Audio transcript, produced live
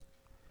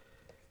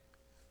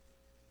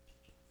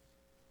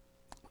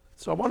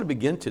So I want to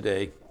begin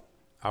today.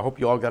 I hope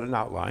you all got an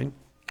outline.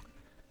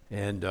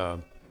 And I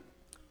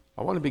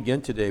want to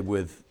begin today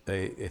with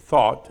a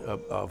thought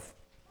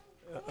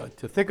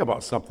to think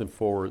about something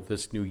for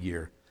this new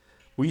year.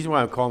 The reason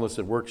why I'm calling this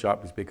a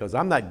workshop is because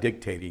I'm not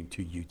dictating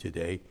to you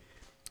today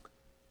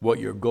what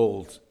your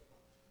goals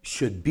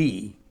should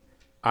be.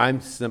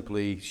 I'm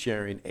simply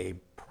sharing a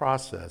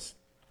process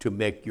to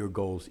make your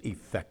goals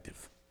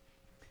effective.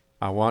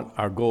 I want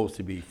our goals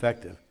to be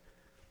effective.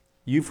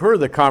 You've heard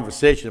the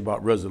conversation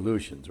about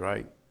resolutions,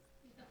 right?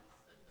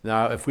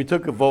 Now, if we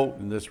took a vote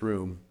in this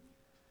room,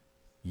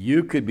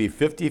 you could be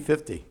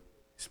 50-50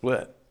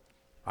 split.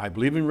 I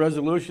believe in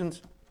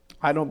resolutions.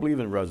 I don't believe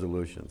in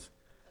resolutions.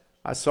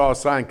 I saw a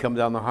sign come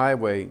down the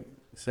highway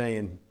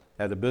saying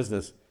at a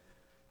business,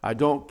 I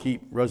don't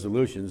keep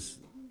resolutions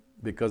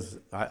because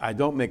I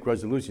don't make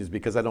resolutions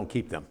because I don't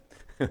keep them.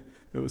 It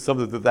was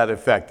something to that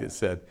effect, it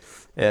said.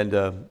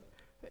 And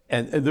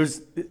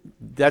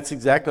that's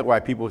exactly why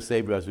people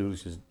say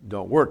resolutions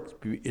don't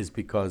work, is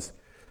because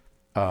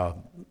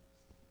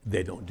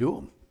they don't do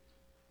them.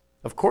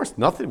 Of course,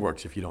 nothing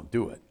works if you don't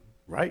do it,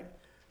 right?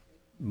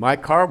 My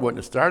car wouldn't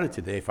have started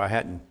today if I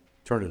hadn't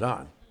turned it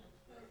on,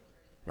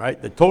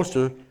 right? The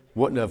toaster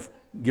wouldn't have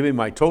given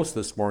my toast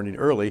this morning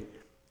early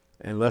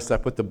unless I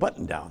put the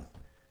button down.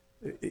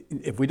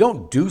 If we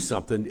don't do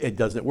something, it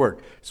doesn't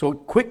work. So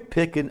quit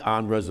picking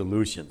on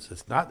resolutions.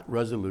 It's not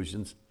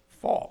resolutions'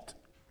 fault.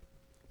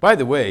 By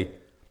the way,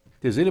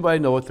 does anybody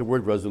know what the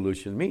word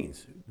resolution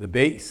means? The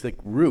basic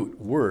root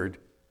word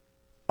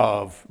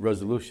of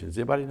resolution. Does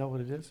anybody know what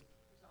it is?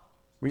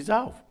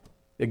 Resolve.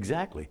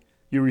 Exactly.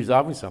 You're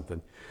resolving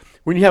something.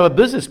 When you have a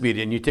business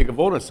meeting and you take a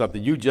vote on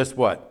something, you just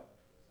what?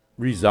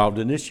 Resolved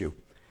an issue.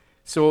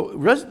 So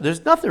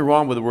there's nothing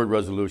wrong with the word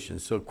resolution.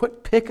 So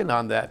quit picking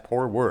on that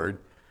poor word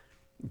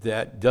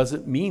that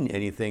doesn't mean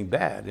anything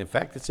bad. In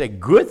fact, it's a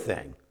good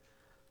thing.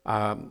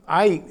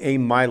 I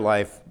aim my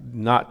life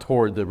not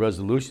toward the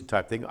resolution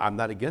type thing. I'm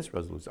not against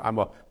resolution. I'm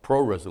a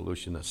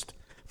pro-resolutionist.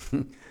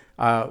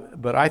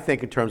 But I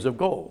think in terms of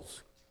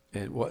goals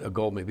and what a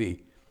goal may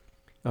be.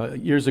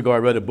 Years ago, I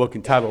read a book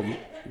entitled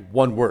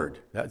One Word.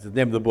 That's the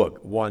name of the book,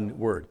 One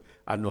Word.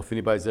 I don't know if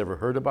anybody's ever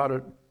heard about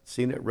it,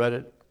 seen it, read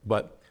it,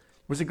 but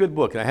it was a good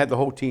book, and I had the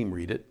whole team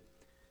read it.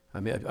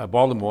 I mean, I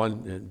bought them one,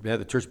 and had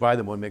the church buy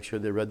them one, make sure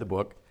they read the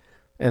book.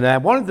 And I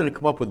wanted them to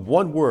come up with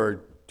one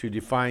word to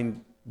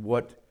define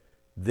what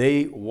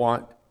they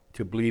want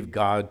to believe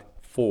God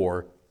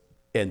for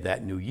in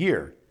that new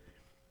year.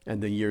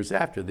 And the years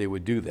after, they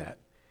would do that.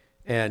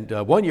 And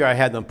one year I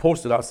had them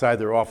posted outside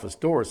their office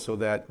doors so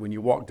that when you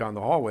walked down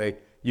the hallway,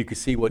 you could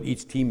see what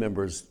each team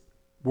member's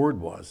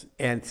word was,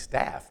 and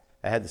staff.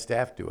 I had the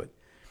staff do it.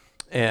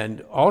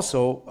 And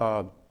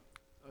also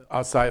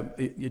outside,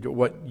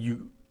 what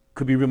you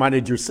could be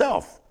reminded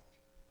yourself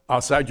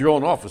outside your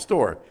own office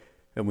door.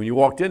 And when you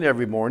walked in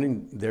every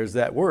morning, there's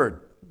that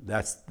word.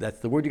 That's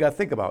the word you got to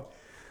think about.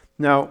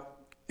 Now,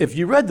 if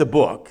you read the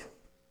book,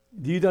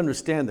 you'd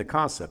understand the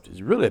concept.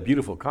 It's really a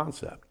beautiful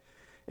concept.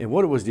 And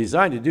what it was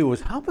designed to do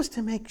was help us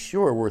to make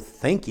sure we're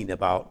thinking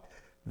about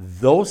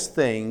those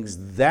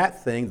things,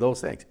 that thing,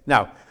 those things.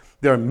 Now,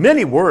 there are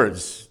many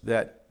words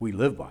that we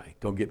live by,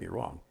 don't get me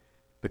wrong.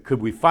 But could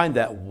we find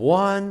that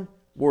one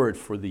word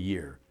for the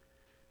year?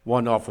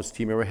 One office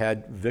team member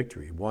had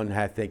victory. One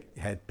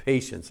had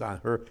patience on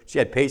her. She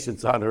had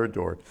patience on her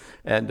door.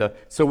 And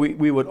so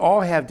we would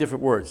all have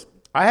different words.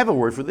 I have a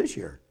word for this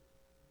year,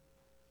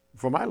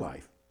 for my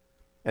life,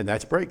 and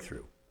that's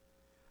breakthrough.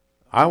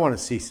 I want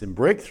to see some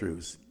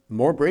breakthroughs,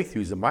 more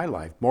breakthroughs in my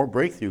life, more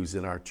breakthroughs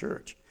in our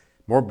church,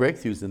 more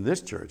breakthroughs in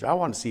this church. I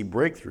want to see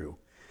breakthrough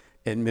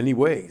in many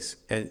ways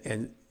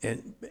and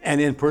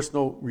in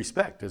personal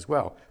respect as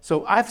well.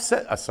 So I've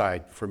set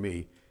aside for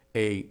me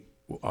a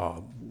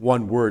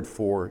one word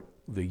for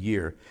the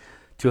year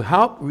to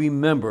help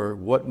remember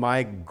what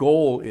my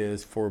goal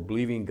is for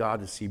believing God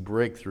to see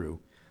breakthrough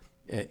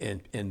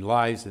in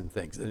lives and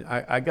things. And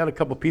I got a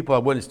couple people I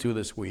witnessed to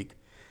this week,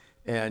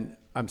 and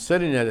I'm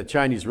sitting at a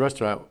Chinese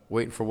restaurant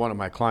waiting for one of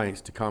my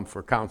clients to come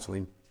for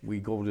counseling.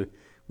 When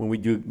we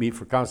do meet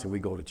for counseling, we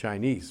go to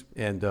Chinese.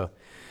 And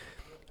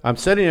I'm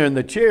sitting there in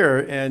the chair,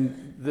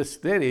 and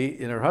this lady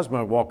and her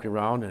husband are walking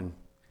around, and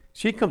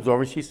she comes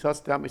over and she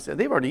sits down beside me.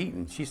 They've already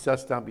eaten. She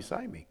sits down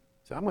beside me.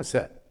 So I'm going to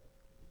sit.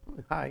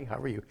 Hi, how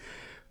are you?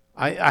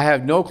 I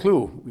have no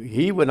clue.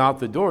 He went out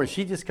the door.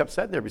 She just kept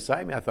sitting there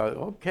beside me. I thought,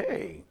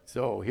 okay,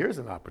 so here's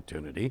an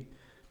opportunity.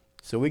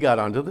 So we got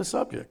onto the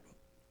subject.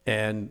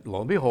 And lo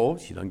and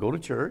behold, she doesn't go to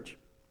church.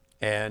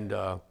 And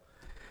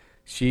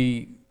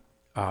she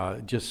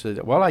just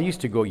said, well, I used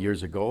to go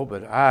years ago,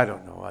 but I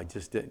don't know. I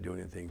just didn't do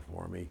anything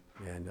for me.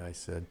 And I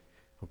said,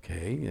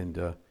 okay.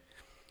 And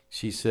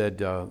she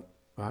said,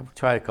 I've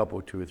tried a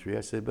couple, two or three.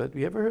 I said, but have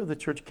you ever heard of the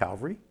Church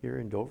Calvary here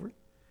in Dover?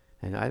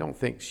 And I don't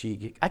think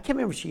I can't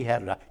remember if she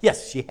had or not.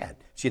 Yes, she had.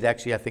 She'd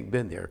actually, I think,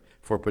 been there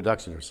for a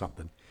production or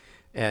something.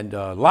 And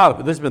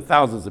there's been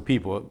thousands of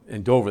people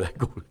in Dover that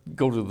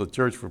go to the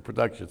church for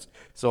productions.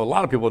 So a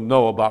lot of people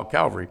know about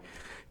Calvary.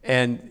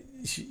 And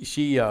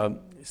she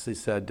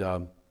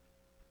said,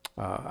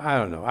 I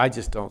don't know. I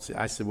just don't see.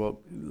 I said, well,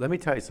 let me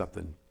tell you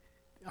something.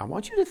 I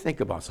want you to think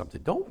about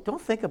something.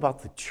 Don't think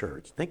about the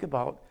church. Think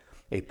about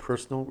a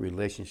personal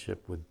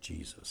relationship with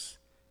Jesus.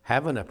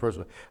 Having a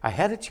personal. I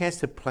had a chance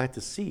to plant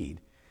a seed,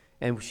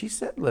 and she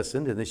said,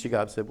 listen, and then she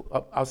got up and said,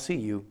 well, I'll see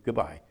you.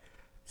 Goodbye.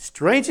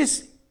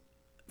 Strangest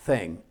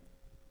thing,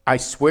 I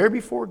swear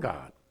before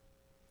God,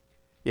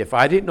 if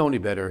I didn't know any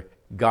better,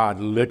 God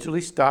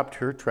literally stopped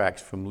her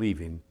tracks from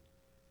leaving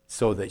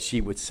so that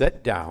she would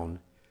sit down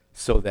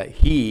so that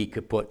he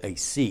could put a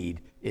seed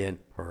in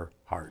her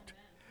heart.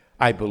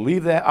 I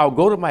believe that. I'll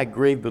go to my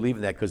grave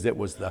believing that because it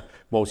was the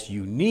most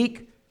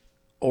unique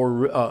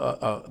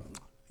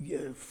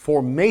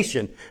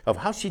formation of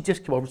how she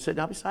just came over and sat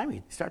down beside me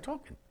and started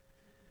talking.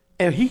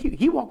 And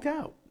he walked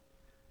out.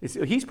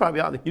 He's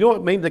probably out there. You know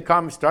what made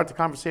start the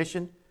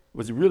conversation? It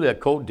was really a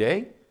cold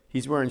day.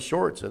 He's wearing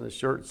shorts and a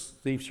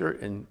sleeve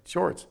shirt and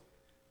shorts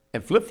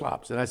and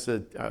flip-flops. And I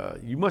said,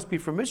 you must be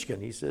from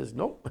Michigan. He says,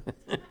 nope.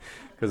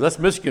 Because us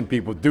Michigan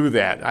people do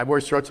that. I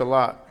wear shorts a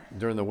lot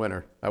during the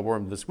winter. I wore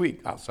them this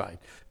week outside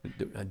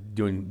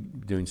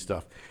doing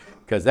stuff.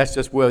 Because that's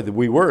just where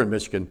we were in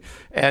Michigan.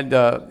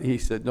 And he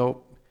said,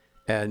 nope.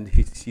 And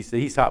he said,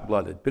 he's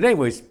hot-blooded. But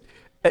anyways,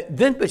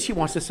 but she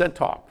wants to sit and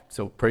talk.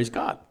 So praise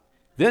God.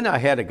 Then I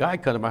had a guy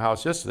come to my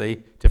house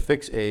yesterday to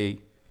fix a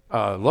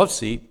love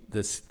seat.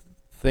 This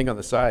thing on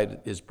the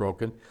side is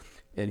broken.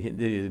 And he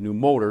needed a new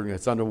motor, and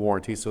it's under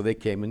warranty, so they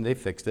came and they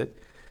fixed it.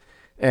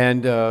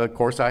 And, of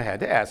course, I had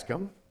to ask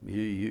him.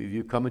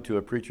 You come into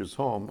a preacher's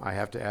home, I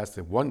have to ask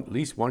them at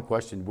least one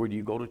question: where do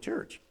you go to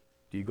church?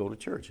 Do you go to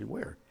church, and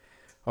where?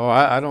 Oh,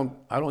 I don't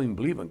even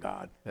believe in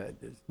God.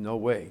 There's no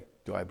way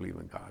do I believe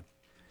in God.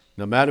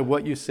 No matter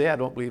what you say, I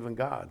don't believe in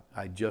God.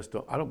 I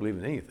don't believe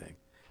in anything.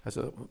 I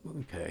said,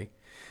 okay.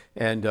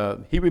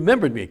 And he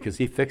remembered me because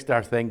he fixed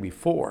our thing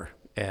before.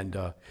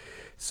 And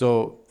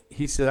so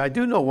he said, I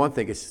do know one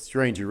thing. It's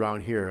strange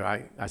around here.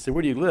 I said,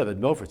 where do you live? In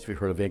Milford. So we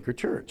heard of Anchor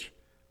Church.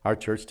 Our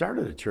church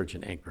started a church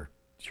in Anchor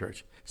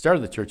Church.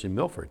 Started the church in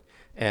Milford.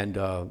 And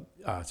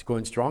it's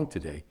going strong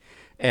today.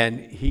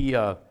 And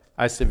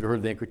I said, have you heard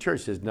of the Anchor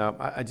Church? He says, no,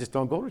 I just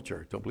don't go to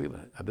church. Don't believe in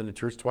it. I've been to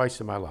church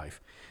twice in my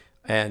life.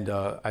 And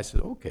I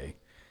said, okay.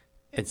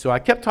 And so I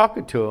kept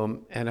talking to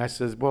him, and I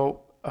says,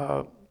 well,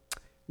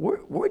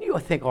 where do you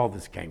think all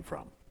this came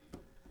from?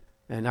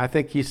 And I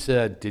think he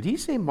said, did he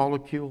say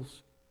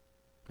molecules?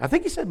 I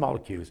think he said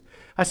molecules.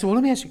 I said, well,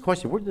 let me ask you a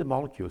question. Where did the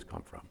molecules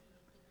come from?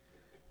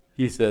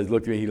 He says,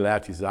 looked at me, he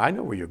laughed. He said, I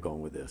know where you're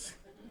going with this.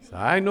 He said,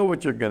 I know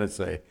what you're going to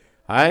say.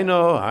 I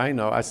know.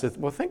 I said,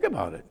 well, think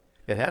about it.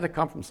 It had to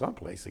come from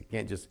someplace. It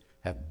can't just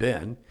have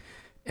been.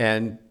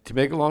 And to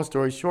make a long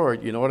story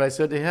short, you know what I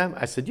said to him?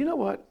 I said, you know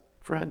what,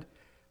 friend?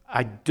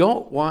 I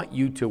don't want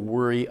you to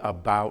worry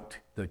about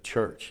the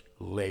church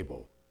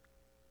label.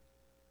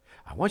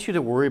 I want you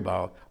to worry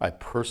about a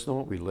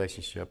personal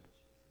relationship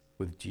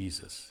with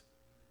Jesus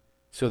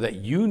so that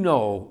you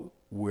know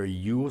where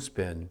you will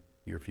spend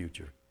your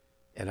future.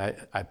 And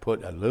I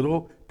put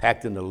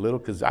packed in a little,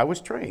 because I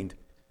was trained.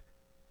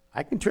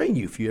 I can train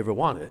you if you ever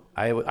want it.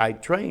 I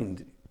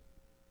trained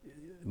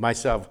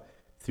myself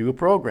through a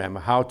program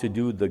how to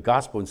do the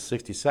gospel in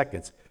 60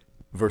 seconds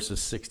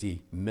versus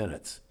 60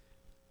 minutes.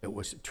 It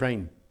was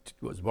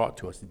brought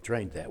to us and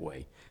trained that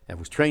way. And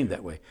was trained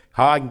that way.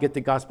 How I can get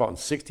the gospel out in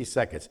 60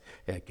 seconds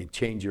and it can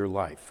change your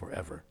life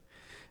forever.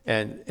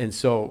 And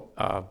so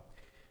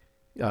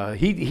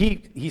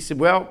he said,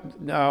 well,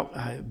 no,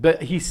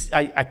 but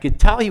I could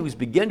tell he was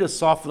beginning to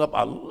soften up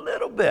a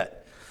little bit.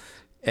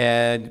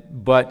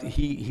 But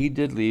he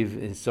did leave,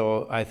 and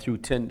so I threw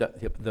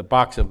the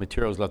box of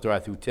materials left there. I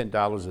threw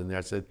 $10 in there.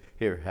 I said,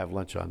 "Here, have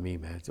lunch on me,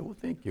 man." I said, "Well,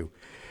 thank you,"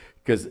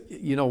 because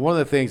one of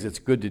the things that's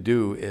good to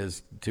do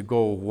is to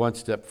go one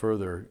step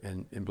further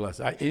and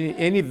bless.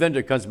 Any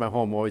vendor comes to my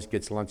home always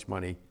gets lunch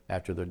money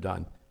after they're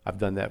done. I've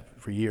done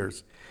that for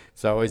years,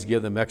 so I always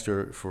give them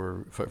extra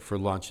for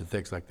lunch and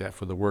things like that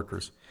for the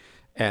workers.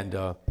 And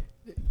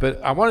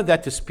but I wanted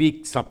that to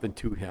speak something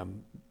to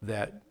him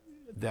that.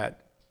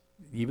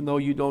 Even though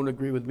you don't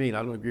agree with me and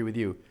I don't agree with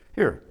you,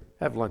 here,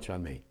 have lunch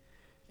on me.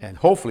 And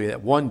hopefully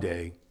that one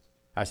day,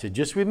 I said,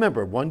 just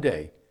remember one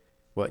day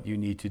what you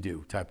need to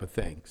do type of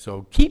thing.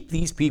 So keep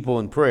these people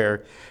in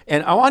prayer.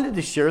 And I wanted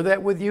to share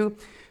that with you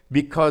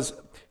because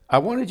I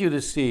wanted you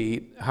to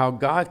see how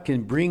God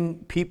can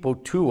bring people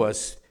to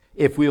us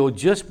if we will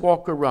just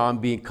walk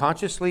around being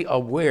consciously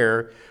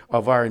aware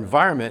of our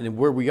environment and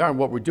where we are and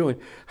what we're doing.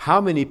 How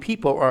many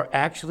people are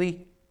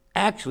actually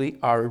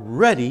are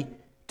ready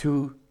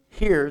to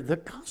hear the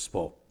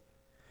gospel.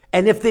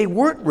 And if they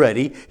weren't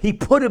ready, he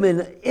put them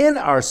in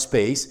our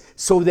space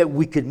so that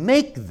we could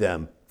make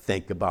them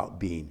think about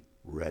being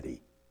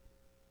ready.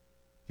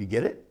 You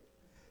get it?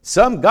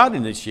 Some God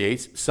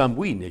initiates, some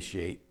we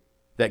initiate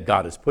that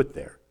God has put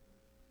there.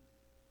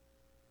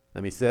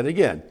 Let me say that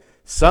again.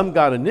 Some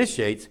God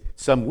initiates,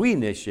 some we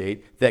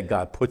initiate that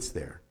God puts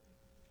there.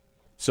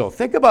 So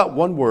think about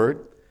one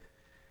word,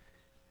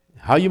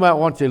 how you might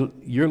want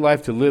your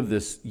life to live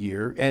this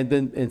year,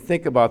 and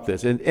think about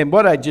this. And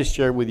what I just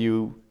shared with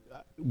you,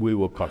 we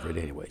will cover it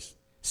anyways.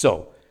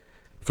 So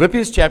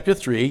Philippians chapter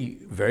 3,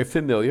 very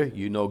familiar.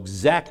 You know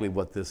exactly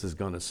what this is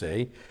going to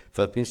say.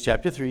 Philippians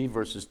chapter 3,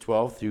 verses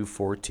 12 through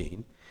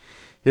 14.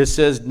 It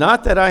says,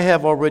 not that I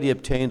have already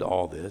obtained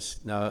all this.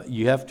 Now,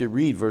 you have to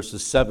read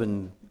verses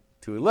 7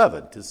 to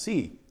 11 to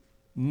see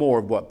more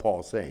of what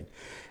Paul's saying.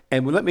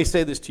 And let me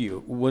say this to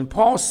you. When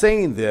Paul's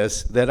saying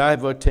this, that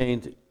I've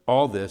attained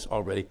all this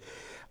already,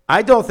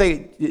 I don't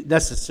think it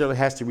necessarily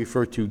has to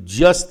refer to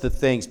just the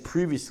things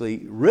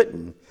previously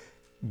written,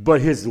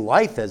 but his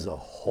life as a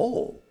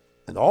whole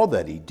and all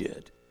that he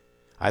did.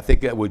 I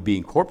think that would be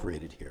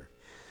incorporated here.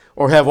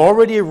 Or have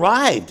already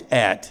arrived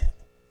at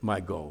my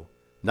goal.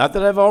 Not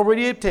that I've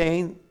already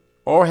obtained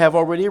or have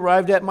already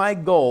arrived at my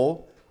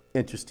goal.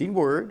 Interesting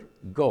word,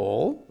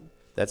 goal.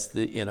 That's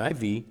the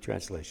NIV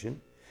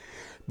translation.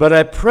 But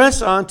I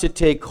press on to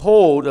take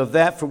hold of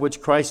that for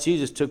which Christ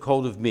Jesus took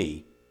hold of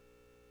me.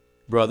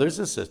 Brothers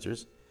and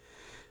sisters,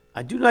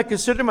 I do not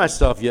consider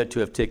myself yet to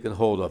have taken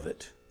hold of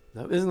it.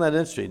 Now, isn't that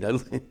interesting? Now,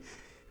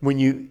 when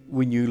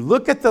you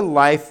look at the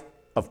life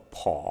of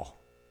Paul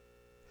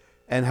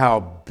and how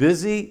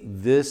busy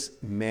this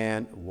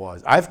man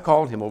was, I've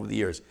called him over the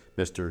years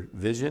Mr.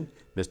 Vision,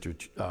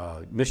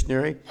 Mr.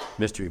 Missionary,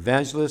 Mr.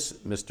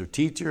 Evangelist, Mr.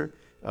 Teacher,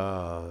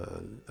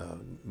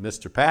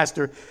 Mr.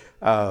 Pastor,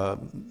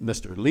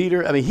 Mr.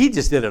 Leader. I mean, he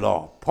just did it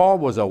all. Paul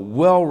was a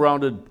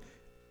well-rounded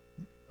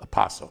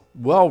apostle,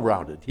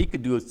 well-rounded. He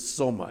could do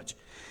so much.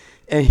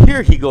 And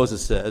here he goes and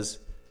says,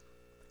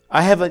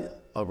 I haven't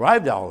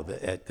arrived at all of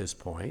it at this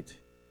point,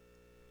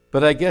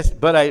 but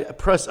I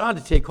press on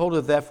to take hold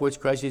of that for which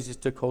Christ Jesus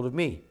took hold of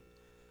me.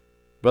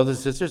 Brothers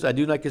and sisters, I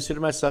do not consider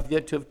myself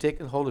yet to have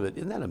taken hold of it.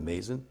 Isn't that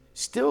amazing?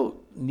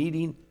 Still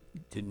needing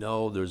to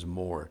know there's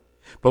more.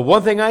 But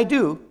one thing I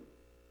do,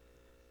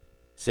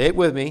 say it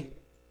with me,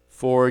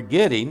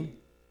 forgetting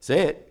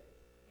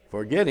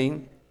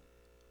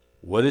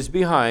what is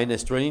behind and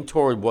straining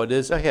toward what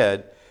is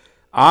ahead,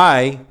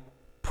 I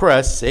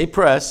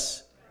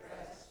press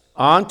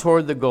on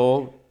toward the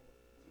goal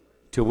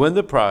to win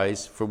the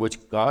prize for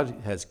which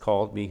God has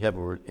called me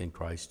heavenward in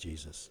Christ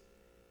Jesus.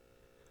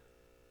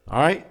 All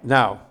right,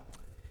 now,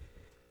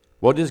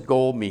 what does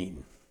goal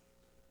mean?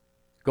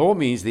 Goal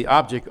means the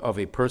object of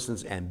a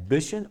person's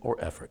ambition or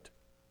effort.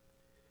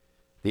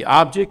 The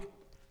object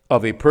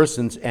of a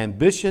person's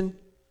ambition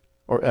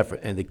or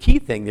effort. And the key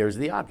thing there is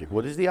the object.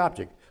 What is the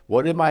object?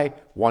 What am I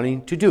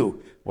wanting to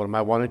do? What am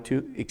I wanting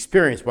to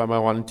experience? What am I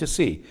wanting to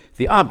see?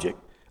 The object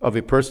of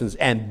a person's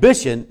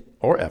ambition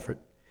or effort,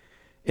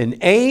 an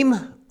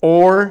aim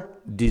or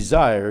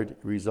desired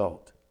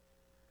result.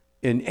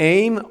 An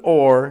aim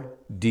or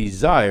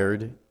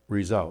desired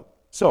result.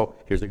 So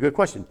here's a good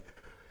question.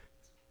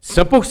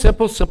 Simple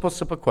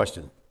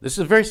question. This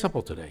is very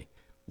simple today.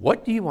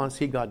 What do you want to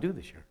see God do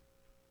this year?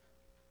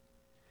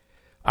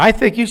 I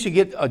think you should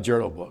get a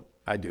journal book.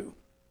 I do.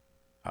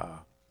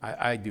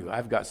 I do.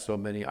 I've got so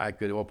many, I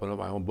could open up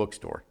my own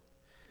bookstore.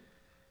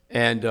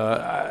 And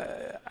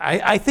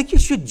I think you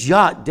should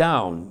jot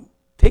down,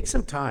 take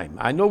some time.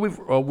 I know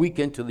we're a week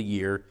into the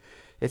year.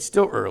 It's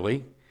still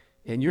early,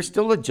 and you're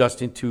still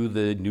adjusting to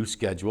the new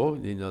schedule.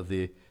 You know,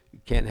 you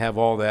can't have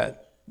all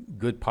that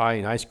good pie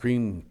and ice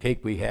cream and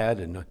cake we had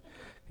and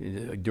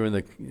during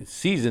the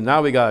season.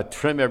 Now we got to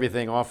trim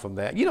everything off from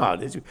that. You know how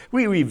it is.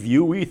 We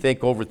review, we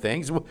think over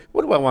things. What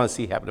do I want to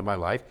see happen in my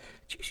life?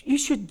 You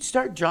should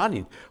start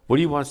jotting. What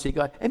do you want to see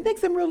God? And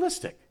make them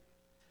realistic.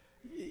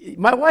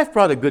 My wife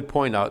brought a good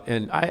point out,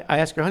 and I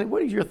asked her, honey,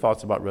 what are your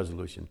thoughts about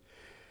resolution?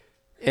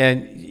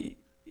 And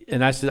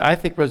I said, I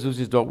think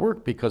resolutions don't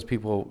work because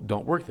people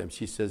don't work them.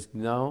 She says,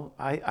 no,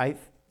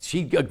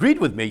 she agreed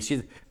with me. She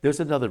said, there's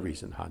another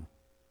reason, hon.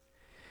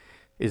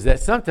 Is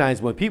that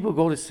sometimes when people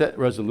go to set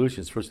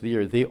resolutions first of the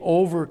year, they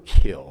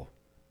overkill.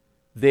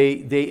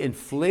 They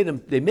inflate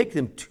them. They make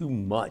them too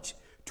much,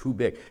 too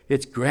big.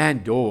 It's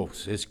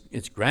grandiose.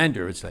 It's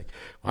grander. It's like,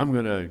 I'm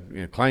going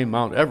to climb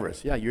Mount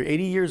Everest. Yeah, you're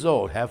 80 years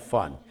old. Have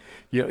fun.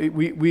 You know,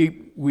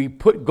 we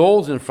put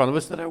goals in front of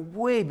us that are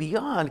way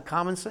beyond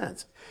common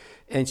sense.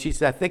 And she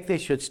said, I think they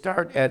should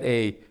start at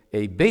a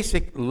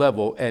basic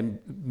level and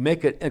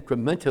make it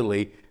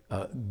incrementally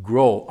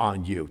grow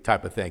on you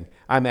type of thing.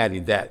 I'm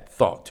adding that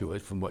thought to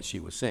it from what she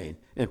was saying,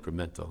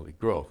 incrementally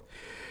growth.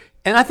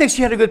 And I think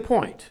she had a good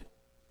point.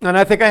 And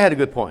I think I had a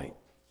good point.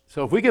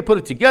 So if we could put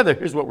it together,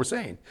 here's what we're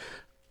saying.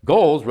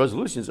 Goals,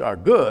 resolutions are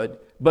good,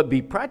 but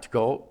be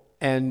practical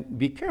and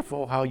be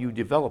careful how you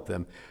develop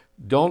them.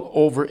 Don't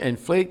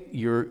overinflate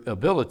your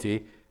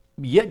ability,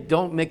 yet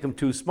don't make them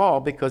too small,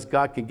 because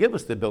God can give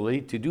us the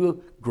ability to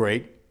do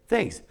great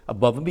things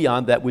above and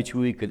beyond that which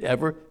we could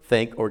ever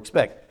think or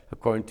expect,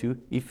 according to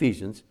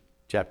Ephesians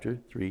chapter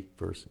 3,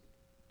 verse,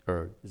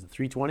 or is it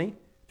 3:20?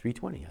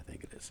 3:20, I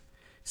think it is.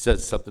 It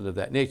says something of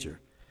that nature.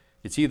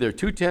 It's either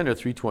 2:10 or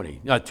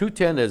 3:20. Now,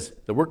 2:10 is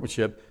the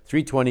workmanship.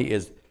 3:20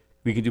 is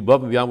we can do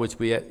above and beyond which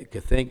we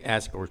can think,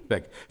 ask, or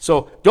expect.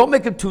 So don't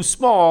make them too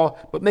small,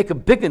 but make them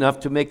big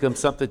enough to make them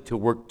something to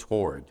work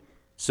toward.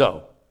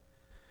 So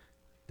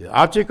the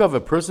object of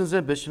a person's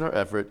ambition or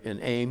effort, an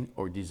aim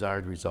or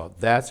desired result.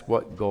 That's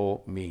what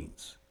goal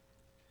means.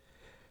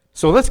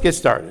 So let's get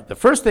started. The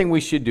first thing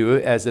we should do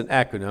as an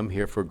acronym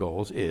here for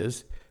goals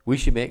is we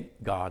should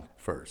make God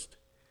first.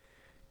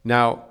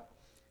 Now,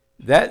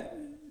 that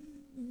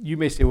you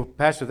may say, well,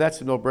 Pastor, that's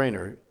a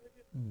no-brainer.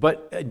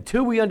 But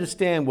until we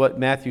understand what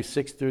Matthew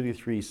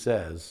 6:33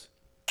 says,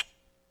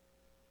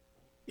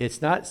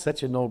 it's not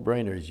such a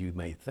no-brainer as you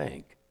may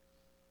think.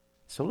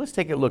 So let's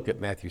take a look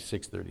at Matthew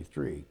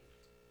 6:33.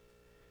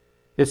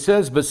 It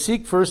says, but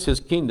seek first his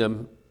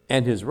kingdom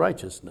and his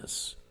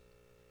righteousness,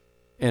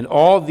 and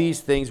all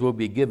these things will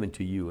be given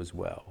to you as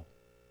well.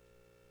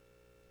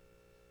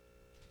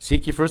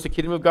 Seek ye first the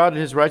kingdom of God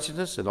and his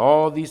righteousness, and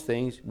all these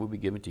things will be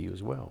given to you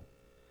as well.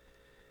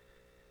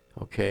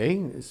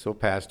 Okay, so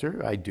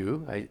Pastor,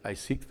 I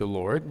seek the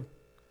Lord.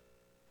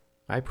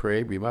 I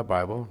pray, read my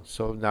Bible.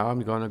 So now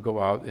I'm going to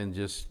go out and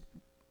just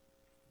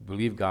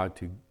believe God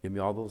to give me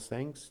all those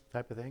things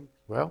type of thing.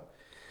 Well,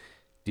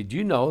 did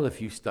you know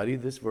if you study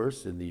this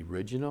verse in the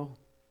original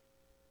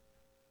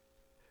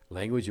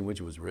language in which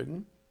it was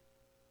written,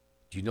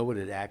 do you know what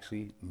it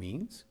actually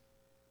means?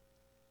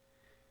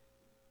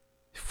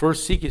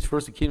 First seek is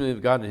first the kingdom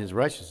of God and his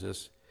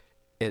righteousness.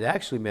 It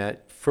actually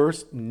meant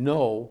first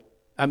know.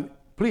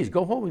 Please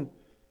go home and,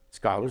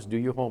 scholars, do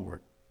your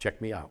homework.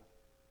 Check me out.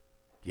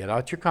 Get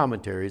out your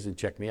commentaries and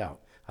check me out.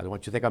 I don't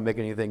want you to think I'm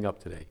making anything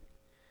up today.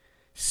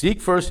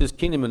 Seek first his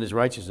kingdom and his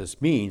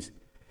righteousness means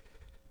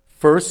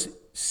first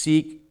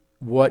seek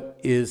what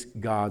is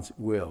God's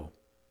will.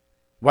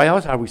 Why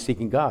else are we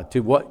seeking God? To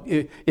what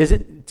is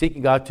it?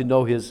 Seeking God to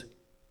know his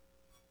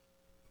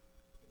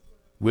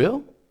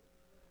will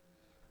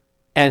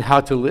and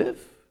how to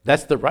live?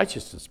 That's the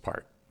righteousness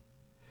part.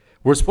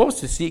 We're supposed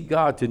to seek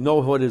God to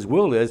know what his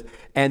will is,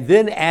 and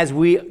then as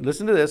we,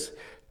 listen to this,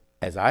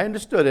 as I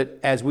understood it,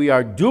 as we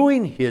are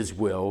doing his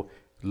will,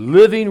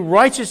 living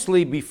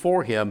righteously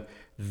before him,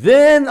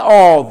 then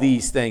all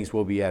these things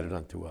will be added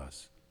unto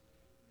us.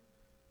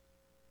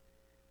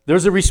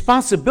 There's a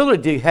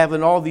responsibility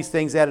having all these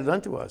things added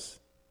unto us.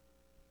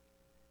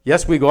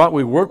 Yes, we go out,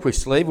 we work, we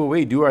slave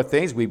away, do our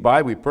things, we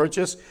buy, we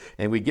purchase,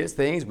 and we get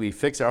things, we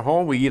fix our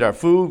home, we eat our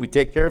food, we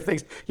take care of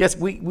things. Yes,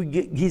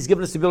 he's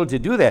given us the ability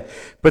to do that.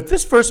 But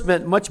this verse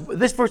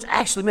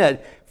actually meant,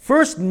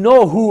 first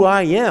know who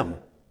I am.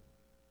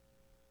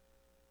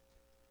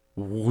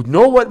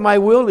 Know what my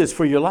will is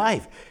for your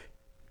life.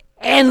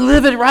 And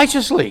live it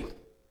righteously.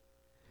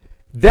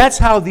 That's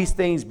how these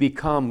things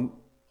become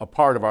a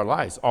part of our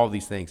lives, all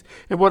these things.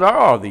 And what are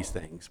all these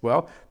things?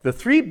 Well, the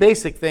three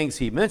basic things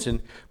he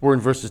mentioned were in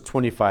verses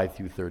 25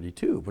 through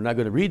 32. We're not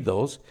going to read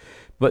those,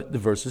 but the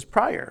verses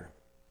prior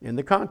in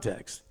the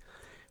context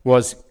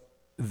was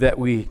that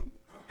we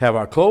have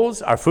our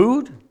clothes, our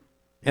food,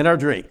 and our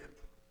drink.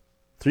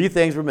 Three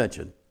things were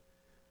mentioned.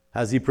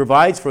 As he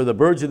provides for the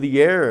birds of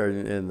the air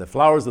and the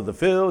flowers of the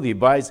field, he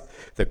buys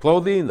the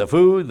clothing, the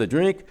food, the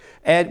drink.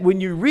 And when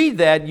you read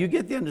that, you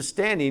get the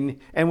understanding,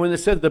 and when it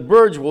says the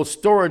birds will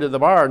store it in the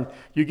barn,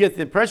 you get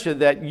the impression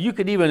that you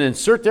could even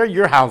insert there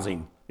your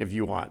housing if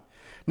you want.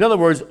 In other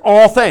words,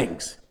 all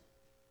things.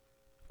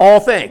 All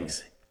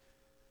things.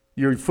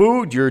 Your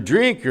food, your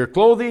drink, your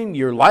clothing,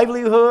 your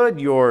livelihood,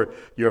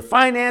 your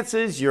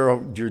finances, your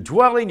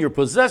dwelling, your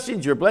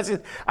possessions, your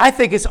blessings. I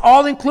think it's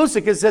all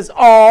inclusive. It says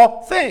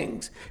all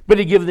things. But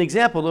he gives an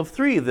example of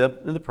three of them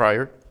in the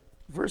prior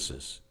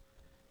verses.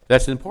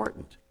 That's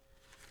important.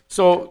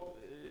 So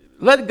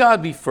let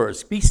God be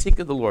first. Be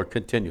seeking the Lord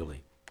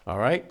continually. All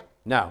right?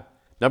 Now,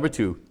 number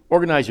two,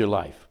 organize your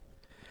life.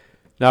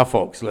 Now,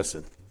 folks,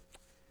 listen.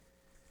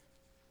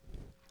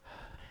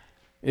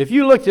 If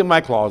you looked in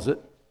my closet,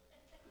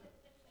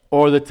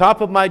 or the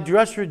top of my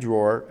dresser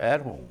drawer at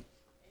home,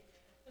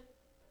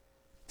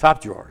 top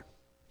drawer,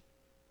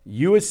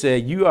 you would say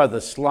you are the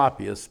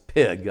sloppiest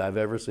pig I've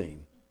ever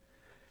seen.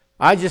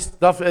 I just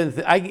stuff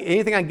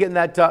anything I get in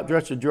that top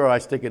dresser drawer, I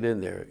stick it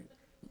in there,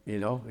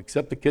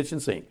 except the kitchen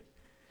sink.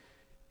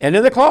 And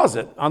in the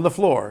closet, on the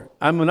floor,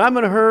 when I'm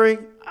in a hurry,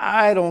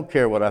 I don't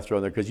care what I throw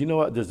in there, because you know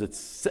what?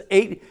 There's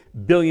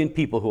 8 billion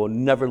people who will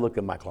never look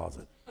in my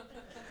closet.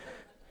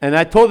 And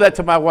I told that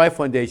to my wife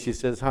one day. She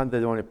says, hon,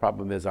 the only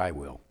problem is I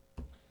will.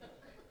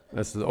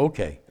 I said,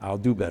 okay, I'll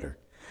do better.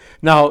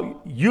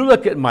 Now, you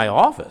look at my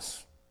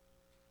office.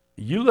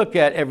 You look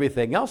at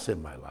everything else in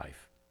my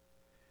life.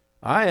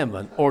 I am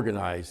an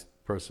organized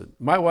person.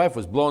 My wife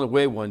was blown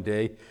away one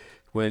day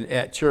when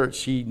at church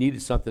she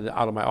needed something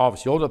out of my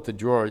office. She opened up the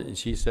drawer and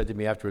she said to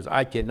me afterwards,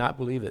 I cannot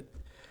believe it.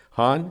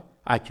 Hon,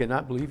 I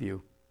cannot believe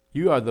you.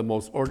 You are the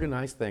most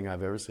organized thing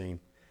I've ever seen.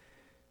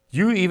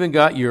 You even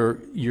got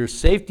your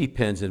safety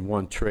pins in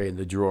one tray in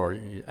the drawer.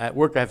 At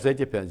work, I have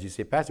safety pins. You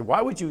say, Pastor,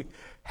 why would you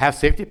have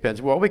safety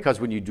pins? Well, because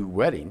when you do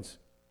weddings,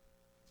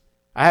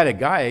 I had a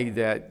guy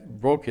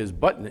that broke his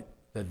button,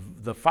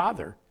 the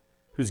father,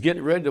 who's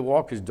getting ready to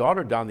walk his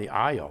daughter down the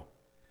aisle,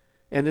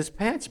 and his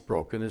pants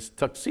broke in his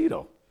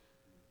tuxedo,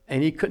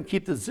 and he couldn't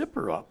keep the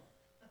zipper up.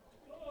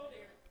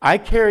 I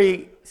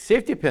carry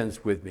safety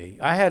pins with me.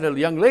 I had a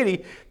young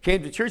lady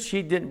came to church.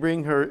 She didn't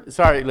bring her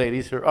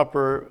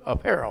upper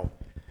apparel.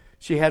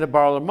 She had to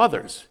borrow her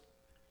mother's.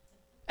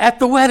 At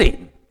the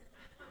wedding,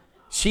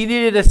 she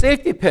needed a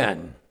safety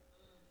pin.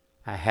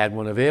 I had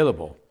one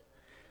available.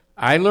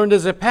 I learned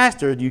as a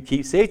pastor, you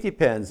keep safety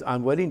pins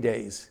on wedding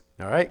days,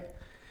 all right?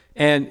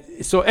 And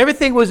so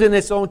everything was in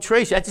its own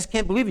trace. I just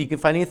can't believe it. You can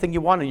find anything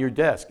you want on your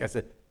desk. I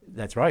said,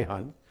 that's right,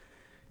 hon.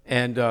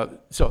 And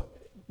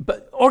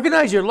but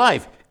organize your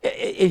life.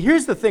 And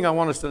here's the thing I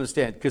want us to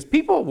understand, because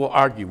people will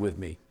argue with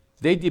me.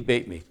 They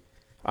debate me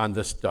on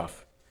this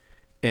stuff.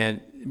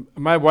 And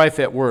my wife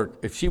at work,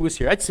 if she was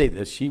here, I'd say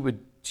this, she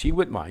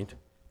wouldn't mind.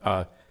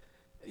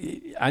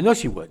 I know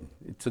she wouldn't.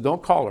 So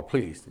don't call her,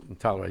 please, and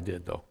tell her I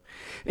did, though.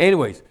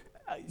 Anyways,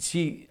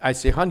 I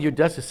say, hon, your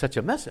desk is such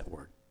a mess at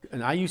work.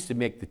 And I used to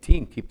make the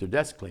team keep their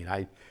desk clean.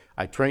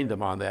 I trained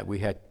them on that. We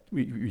had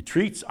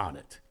retreats on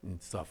it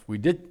and stuff. We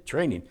did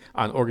training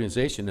on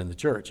organization in the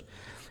church.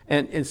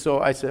 And so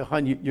I said,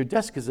 hon, your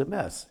desk is a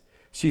mess.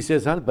 She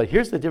says, hon, but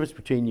here's the difference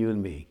between you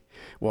and me.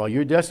 Well,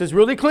 your desk is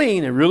really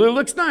clean. It really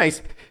looks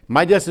nice.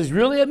 My desk is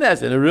really a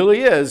mess, and it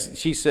really is.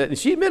 She said, and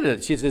she admitted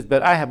it. She says,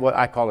 but I have what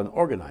I call an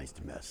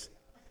organized mess.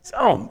 So,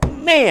 oh,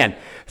 man.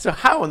 So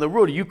how in the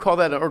world do you call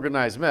that an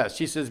organized mess?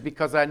 She says,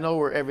 because I know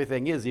where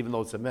everything is, even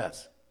though it's a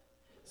mess.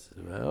 I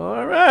said, well,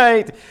 all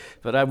right.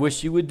 But I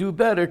wish you would do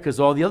better, because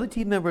all the other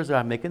team members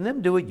are making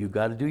them do it. You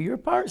got to do your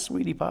part,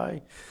 sweetie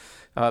pie.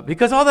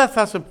 Because all that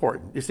stuff's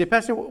important. You say,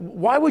 Pastor,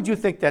 why would you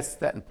think that's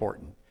that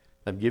important?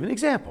 Let me give you an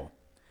example.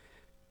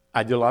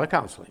 I did a lot of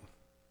counseling.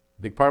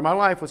 A big part of my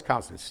life was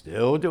counseling,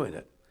 still doing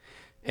it.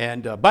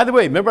 And by the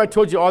way, remember I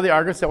told you all the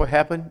arguments that would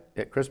happen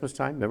at Christmas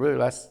time? Remember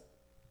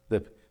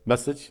the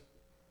message,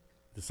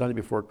 the Sunday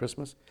before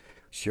Christmas?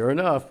 Sure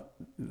enough,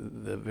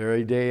 the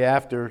very day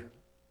after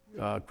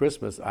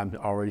Christmas, I'm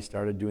already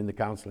started doing the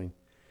counseling.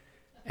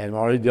 And I'm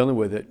already dealing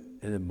with it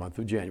in the month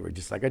of January,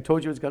 just like I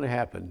told you it was going to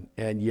happen.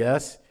 And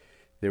yes,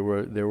 there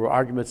were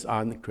arguments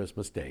on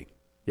Christmas Day.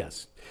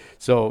 Yes.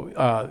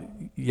 So,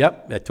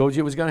 yep, I told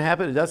you it was going to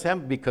happen. It does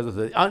happen because of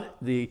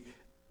the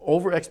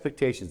over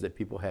expectations that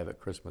people have at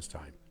Christmas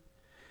time.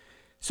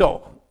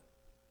 So,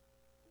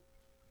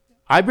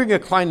 I bring a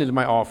client into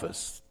my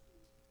office.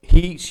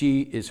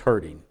 She is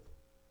hurting.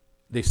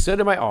 They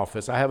sit in my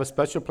office. I have a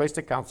special place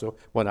to counsel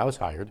when I was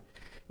hired,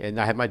 and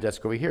I had my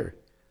desk over here.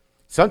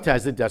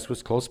 Sometimes the desk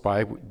was close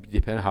by,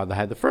 depending on how they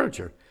had the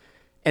furniture.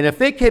 And if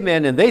they came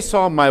in and they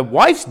saw my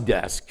wife's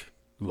desk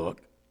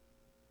look,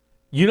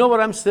 you know what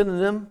I'm sending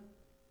them?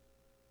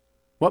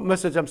 What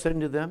message I'm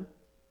sending to them?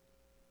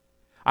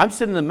 I'm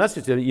sending a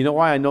message to them. You know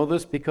why I know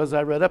this? Because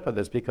I read up on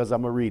this, because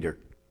I'm a reader.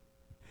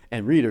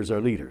 And readers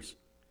are leaders.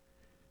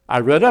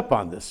 I read up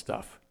on this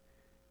stuff.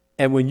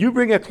 And when you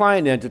bring a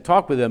client in to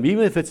talk with them,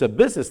 even if it's a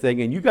business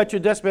thing and you got your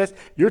desk mess,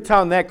 you're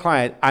telling that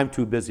client, I'm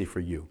too busy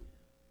for you.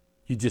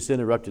 You just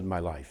interrupted my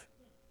life.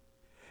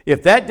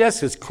 If that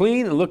desk is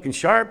clean and looking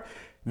sharp,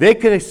 they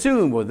can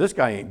assume, well, this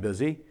guy ain't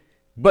busy.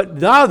 But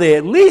now they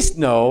at least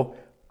know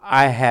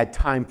I had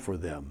time for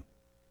them,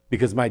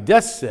 because my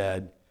desk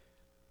said,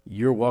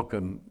 you're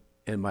welcome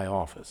in my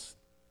office.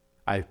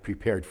 I've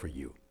prepared for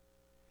you.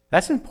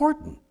 That's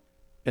important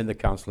in the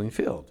counseling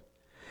field.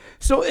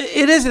 So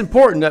it is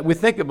important that we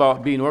think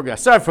about being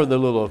organized. Sorry for the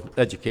little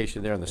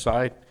education there on the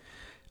side.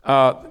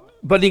 But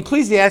in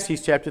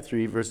Ecclesiastes chapter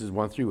 3, verses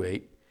 1 through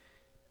 8,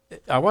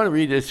 I want to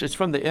read this. It's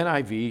from the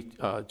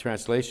NIV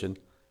translation.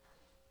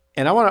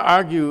 And I want to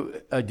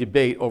argue a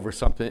debate over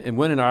something and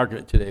win an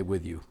argument today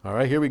with you. All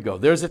right, here we go.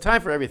 There's a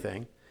time for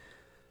everything.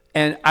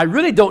 And I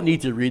really don't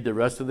need to read the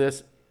rest of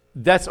this.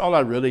 That's all I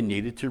really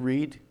needed to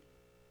read,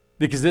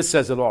 because this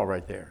says it all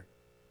right there.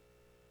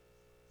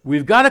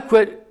 We've got to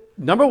quit,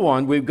 number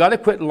one, we've got to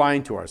quit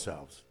lying to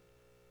ourselves.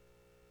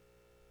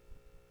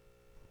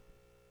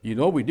 You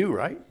know we do,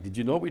 right? Did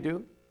you know we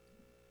do?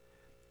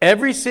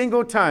 Every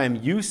single time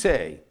you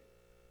say,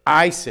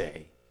 I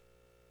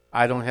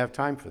don't have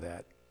time for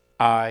that.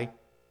 I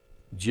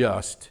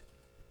just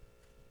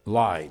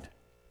lied,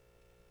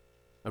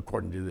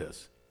 according to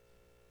this.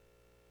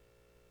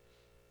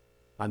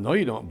 I know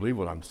you don't believe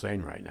what I'm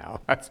saying right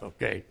now. That's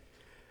okay.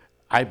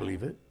 I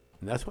believe it,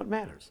 and that's what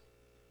matters.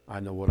 I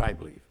know what I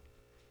believe.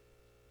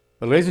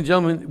 But ladies and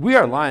gentlemen, we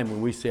are lying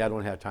when we say I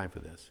don't have time for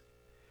this.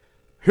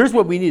 Here's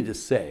what we need to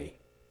say,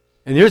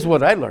 and here's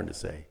what I learned to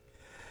say.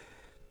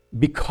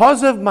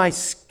 Because of my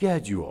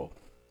schedule,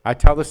 I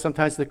tell this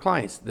sometimes to the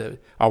clients that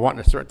I want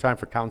a certain time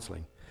for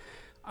counseling.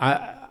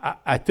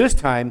 At this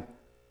time,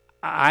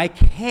 I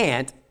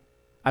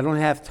don't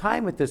have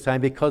time at this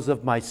time because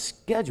of my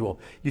schedule.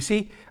 You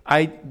see,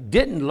 I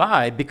didn't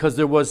lie because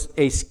there was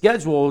a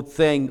scheduled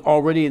thing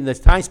already in this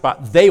time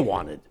spot they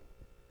wanted.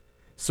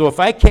 So if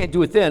I can't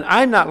do it then,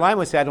 I'm not lying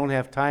when I say I don't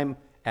have time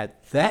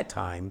at that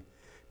time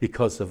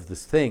because of the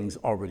things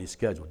already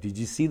scheduled. Did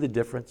you see the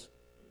difference?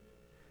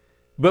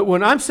 But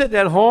when I'm sitting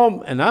at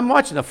home and I'm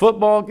watching a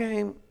football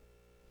game,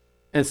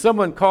 and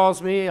someone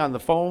calls me on the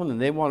phone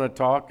and they want to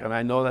talk, and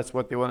I know that's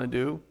what they want to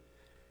do,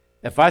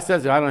 if I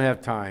says I don't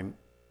have time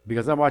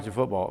because I'm watching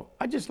football,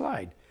 I just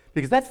lied.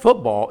 Because that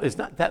football is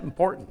not that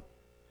important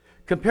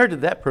compared to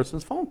that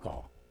person's phone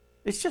call.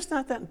 It's just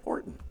not that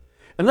important.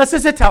 Unless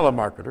it's a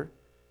telemarketer,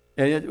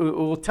 and it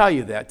will tell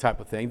you that type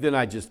of thing, then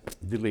I just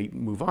delete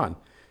and move on.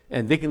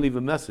 And they can leave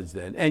a message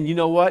then. And you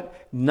know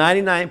what?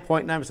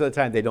 99.9% of the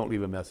time, they don't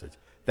leave a message.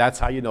 That's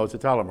how you know it's a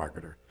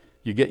telemarketer.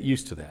 You get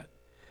used to that.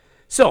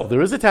 So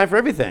there is a time for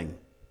everything,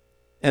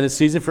 and a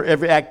season for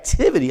every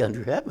activity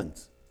under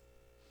heavens.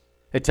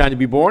 A time to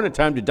be born, a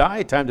time to die,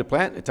 a time to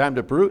plant, a time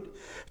to uproot,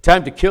 a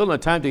time to kill, and a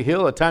time to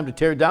heal, a time to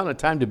tear down, a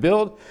time to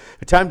build,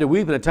 a time to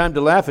weep, and a time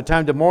to laugh, a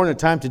time to mourn, and a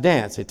time to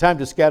dance, a time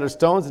to scatter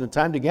stones, and a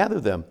time to gather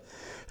them,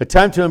 a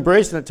time to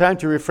embrace, and a time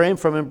to refrain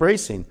from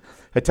embracing,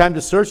 a time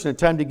to search, and a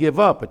time to give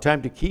up, a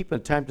time to keep,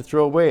 and a time to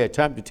throw away, a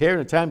time to tear,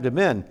 and a time to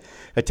mend,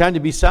 a time to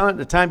be silent,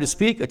 and a time to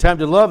speak, a time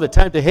to love, a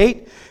time to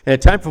hate, and a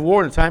time for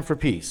war, and a time for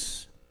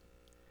peace.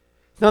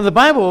 Now, the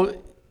Bible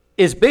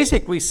is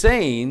basically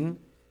saying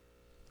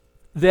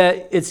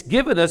that it's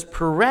given us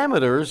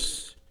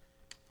parameters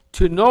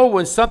to know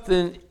when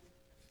something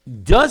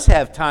does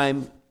have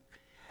time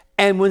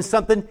and when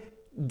something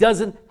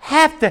doesn't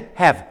have to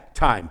have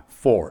time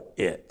for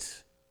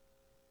it.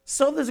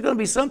 So there's going to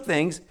be some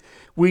things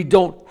we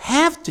don't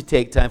have to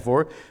take time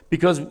for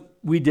because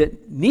we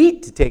didn't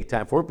need to take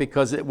time for it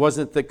because it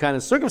wasn't the kind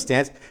of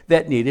circumstance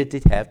that needed to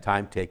have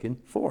time taken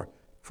for.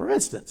 For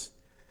instance,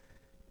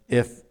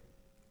 if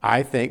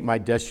I think my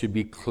desk should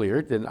be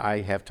cleared, then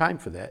I have time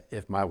for that.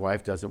 If my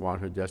wife doesn't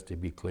want her desk to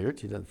be cleared,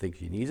 she doesn't think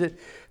she needs it,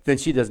 then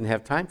she doesn't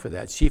have time for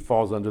that. She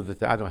falls under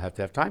I don't have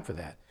to have time for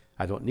that.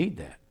 I don't need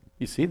that.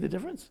 You see the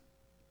difference?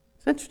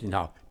 It's interesting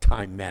how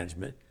time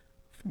management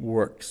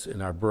works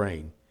in our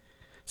brain.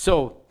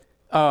 So,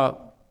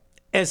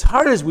 as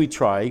hard as we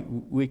try,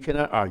 we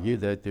cannot argue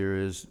that there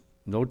is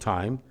no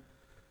time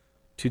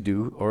to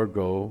do or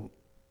go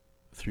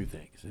through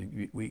things.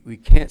 We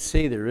can't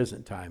say there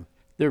isn't time.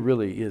 There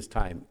really is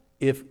time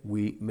if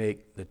we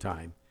make the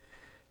time.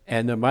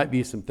 And there might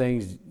be some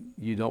things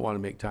you don't want to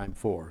make time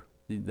for.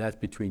 That's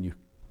between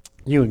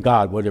you and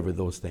God, whatever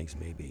those things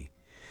may be.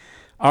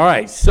 All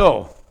right,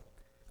 so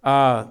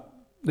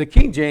the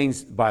King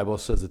James Bible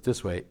says it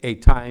this way, a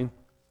time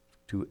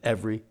to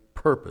every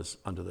purpose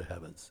under the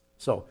heavens.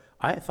 So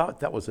I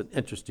thought that was an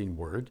interesting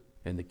word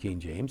in the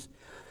King James.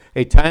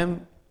 A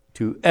time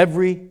to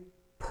every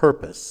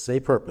purpose,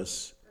 say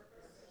purpose,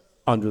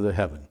 under the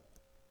heaven.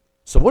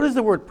 So what does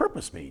the word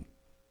purpose mean?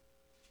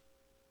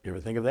 You ever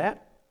think of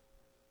that?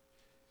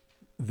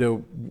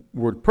 The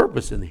word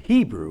purpose in the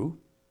Hebrew,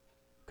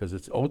 because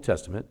it's Old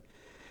Testament,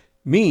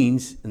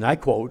 means, and I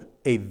quote,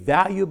 a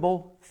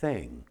valuable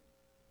thing.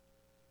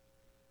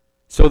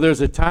 So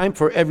there's a time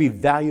for every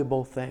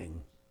valuable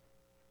thing.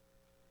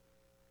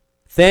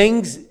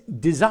 Things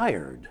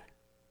desired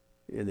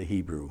in the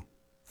Hebrew.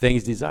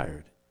 Things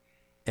desired.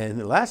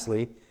 And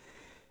lastly,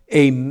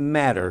 a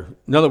matter.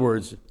 In other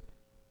words,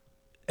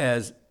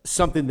 as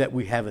something that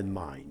we have in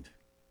mind.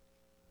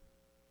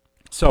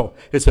 So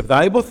it's a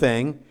valuable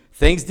thing,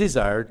 things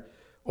desired,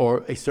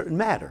 or a certain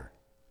matter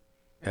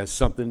as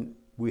something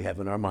we have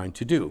in our mind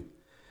to do.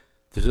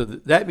 So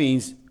that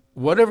means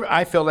whatever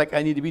I feel like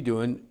I need to be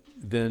doing,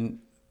 then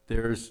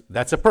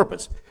that's a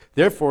purpose.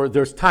 Therefore,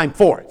 there's time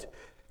for it.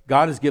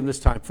 God has given us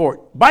time for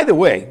it. By the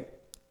way,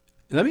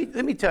 let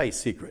me tell you a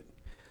secret.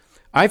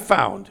 I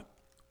found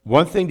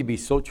one thing to be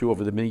so true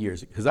over the many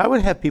years, because I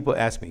would have people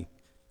ask me,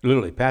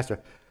 literally, Pastor,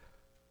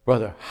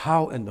 brother,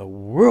 how in the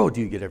world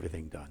do you get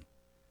everything done?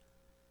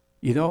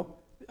 You know,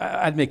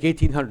 I'd make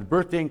 1,800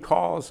 birthday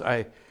calls.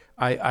 I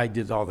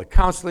did all the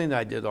counseling.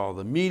 I did all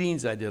the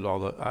meetings.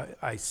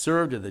 I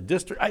served in the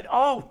district.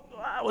 I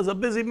was a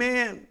busy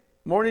man.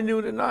 Morning,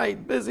 noon, and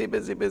night. Busy.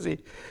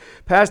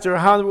 Pastor,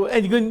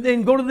 and you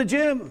can go to the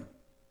gym.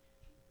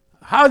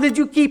 How did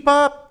you keep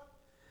up?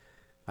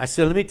 I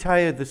said, let me tell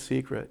you the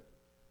secret.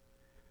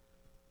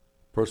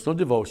 Personal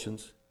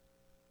devotions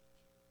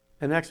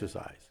and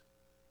exercise.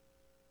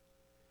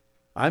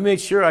 I made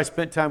sure I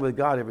spent time with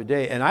God every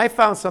day, and I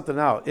found something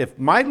out. If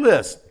my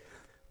list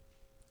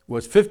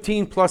was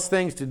 15 plus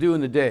things to do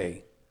in the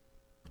day,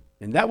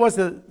 and that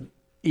wasn't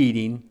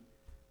eating,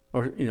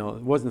 or it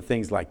wasn't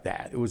things like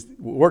that. It was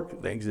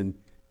work things and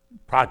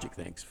project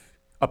things,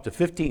 up to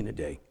 15 a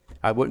day.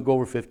 I wouldn't go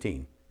over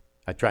 15.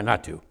 I try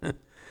not to.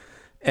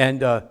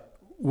 And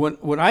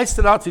when I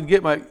set out to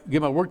get my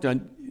work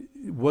done,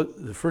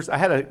 I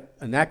had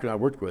an acronym I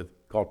worked with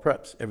called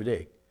PREPS every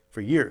day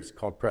for years,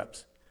 called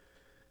PREPS.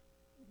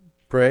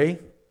 Pray,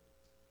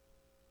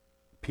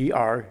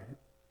 PR,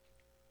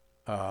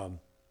 oh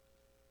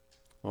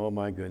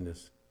my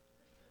goodness,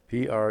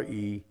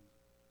 PREP,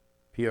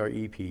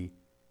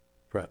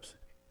 PREPS.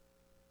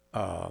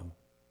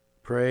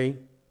 Pray,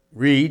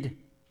 read,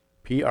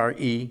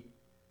 PRE.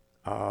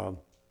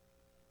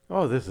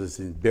 This is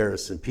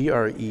embarrassing.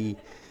 PREPE.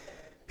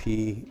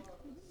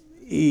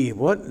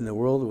 What in the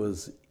world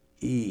was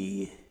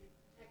E?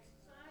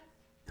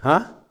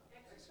 Huh?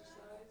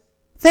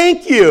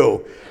 Thank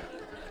you.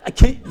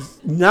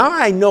 Now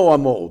I know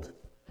I'm old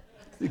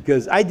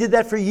because I did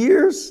that for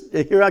years.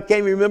 Here I can't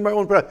even remember my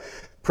own prayer.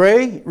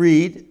 Pray,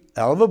 read,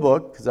 out of a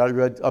book, because I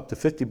read up to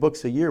 50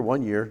 books a year,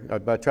 1 year.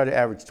 I try to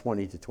average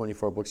 20 to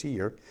 24 books a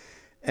year.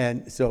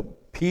 And so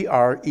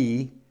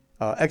PRE,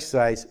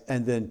 exercise,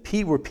 and then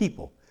P were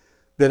people,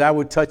 that I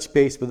would touch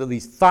base with at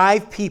least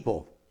 5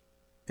 people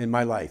in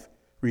my life,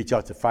 reach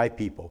out to 5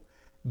 people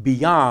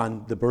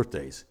beyond the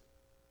birthdays.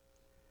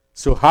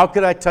 So how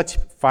could I touch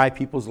 5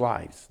 people's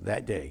lives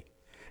that day?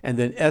 And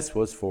then S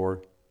was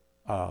for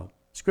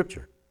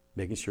Scripture,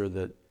 making sure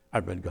that I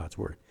read God's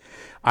Word.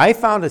 I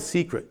found a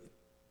secret,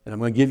 and I'm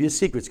going to give you a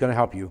secret. It's going to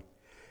help you.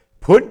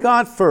 Put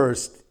God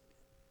first,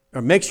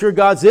 or make sure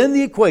God's in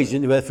the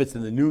equation, if it's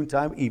in the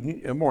noontime,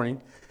 evening, or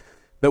morning.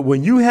 But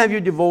when you have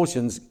your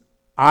devotions,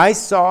 I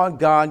saw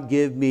God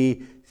give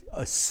me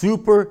a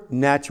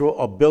supernatural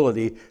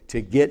ability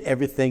to get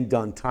everything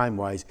done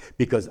time-wise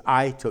because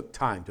I took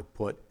time to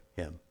put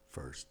Him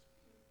first.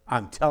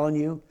 I'm telling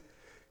you,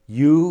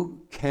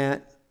 you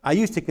can't. I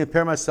used to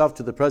compare myself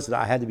to the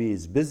president. I had to be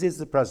as busy as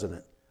the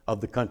president of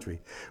the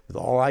country with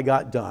all I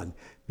got done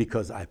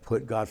because I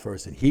put God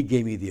first. And He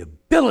gave me the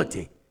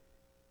ability,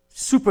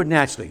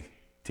 supernaturally,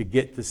 to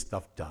get this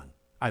stuff done.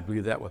 I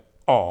believe that with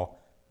all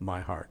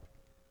my heart.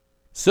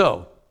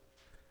 So,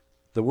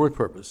 the word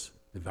purpose,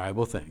 the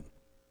valuable thing.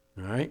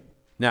 All right?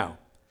 Now,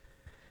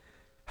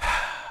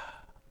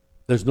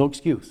 there's no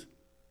excuse.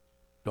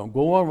 Don't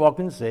go on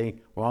walking and saying,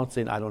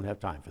 I don't have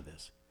time for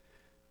this.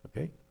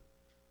 Okay?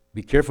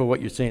 Be careful what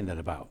you're saying that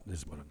about. This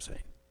is what I'm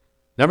saying.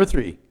 Number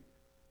 3,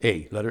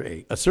 letter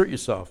A. Assert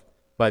yourself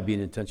by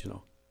being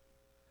intentional.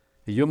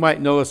 You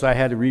might notice I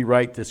had to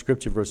rewrite the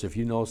scripture verse. If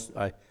you notice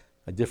a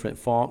different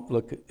font,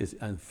 look, is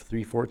on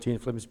 3:14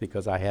 Philippians,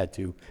 because I had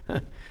to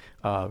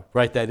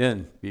write that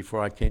in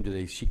before I came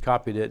today. She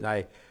copied it,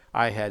 and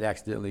I had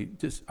accidentally,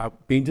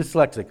 being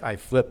dyslexic, I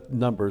flipped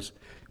numbers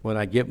when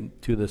I give them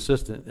to the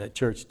assistant at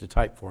church to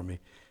type for me,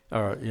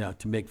 or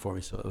to make for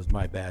me, so it was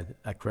my bad.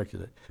 I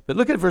corrected it. But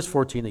look at verse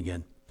 14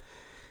 again,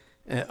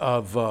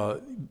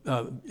 assert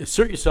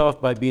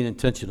yourself by being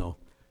intentional.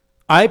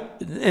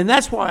 And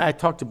that's why I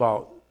talked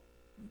about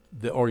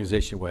the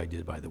organization way I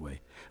did, by the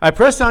way. I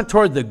pressed on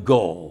toward the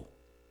goal.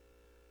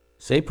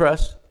 Say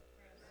press.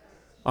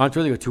 On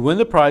toward the goal. To win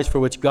the prize for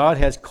which God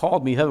has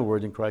called me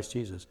heavenward in Christ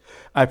Jesus.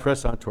 I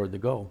press on toward the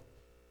goal.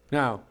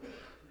 Now,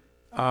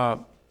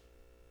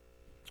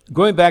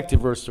 going back to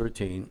verse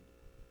 13,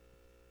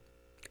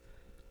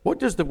 what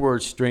does the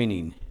word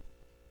straining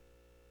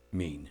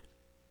mean?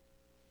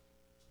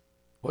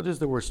 What does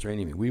the word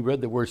straining mean? We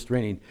read the word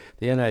straining.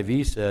 The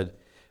NIV said,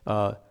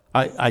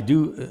 I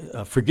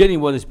do,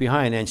 forgetting what is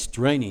behind and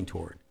straining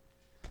toward.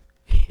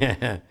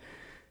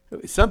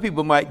 Some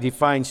people might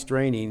define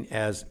straining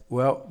as,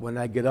 well, when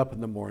I get up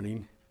in the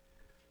morning,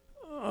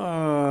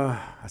 I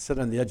sit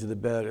on the edge of the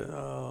bed,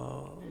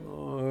 oh,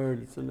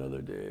 Lord, it's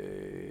another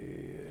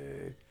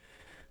day.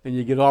 And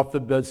you get off the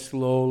bed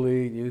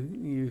slowly,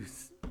 you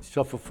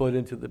shuffle foot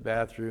into the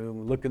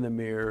bathroom, look in the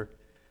mirror.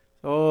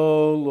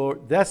 Oh,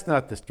 Lord, that's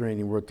not the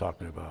straining we're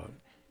talking about.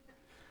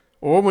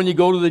 Or when you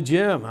go to the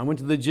gym. I went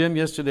to the gym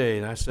yesterday,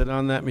 and I sat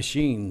on that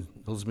machine,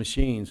 those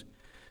machines,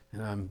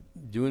 and I'm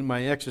doing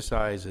my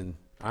exercise, and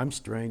I'm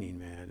straining,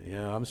 man.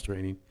 Yeah, I'm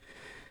straining.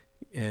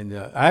 And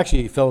I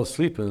actually fell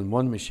asleep in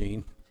one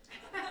machine.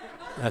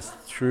 That's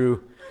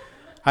true.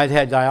 I'd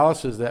had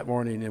dialysis that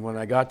morning, and when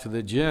I got to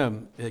the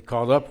gym, it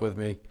caught up with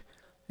me.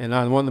 And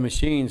on one of the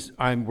machines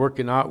I'm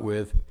working out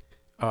with,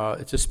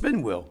 it's a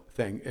spin wheel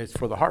thing. It's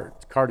for the heart,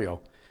 it's cardio.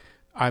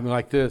 I'm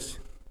like this.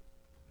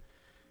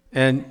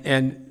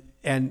 And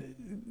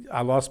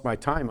I lost my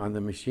time on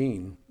the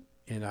machine,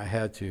 and I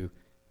had to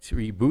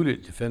reboot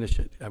it to finish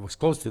it. I was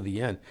close to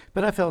the end,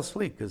 but I fell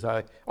asleep because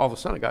all of a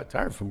sudden I got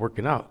tired from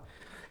working out.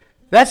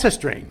 That's a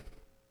strain.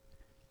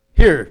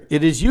 Here,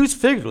 it is used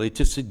figuratively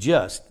to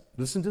suggest,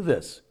 listen to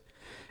this,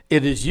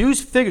 it is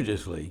used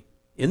figuratively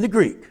in the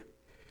Greek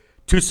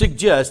to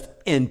suggest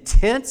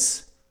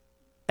intense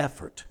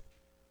effort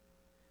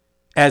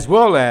as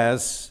well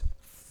as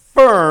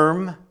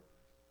firm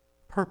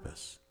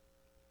purpose.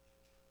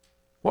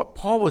 What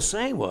Paul was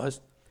saying was,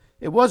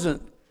 it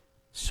wasn't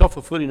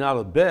shuffle-footing out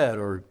of bed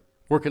or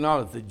working out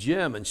at the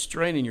gym and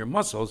straining your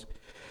muscles.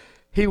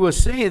 He was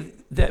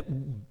saying that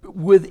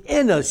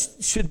within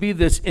us should be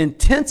this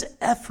intense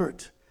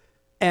effort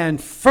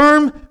and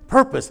firm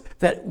purpose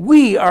that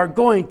we are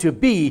going to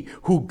be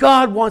who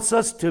God wants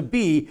us to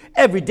be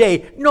every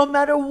day, no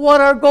matter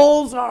what our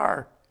goals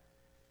are,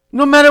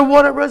 no matter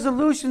what our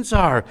resolutions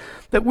are,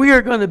 that we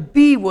are going to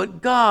be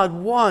what God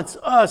wants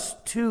us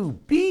to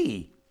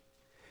be.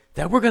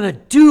 That we're going to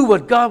do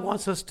what God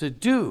wants us to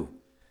do.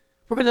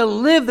 We're going to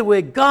live the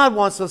way God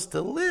wants us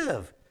to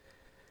live.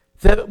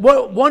 That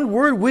one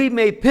word we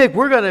may pick,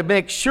 we're going to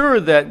make sure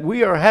that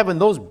we are having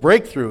those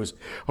breakthroughs,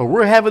 or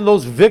we're having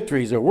those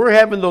victories, or we're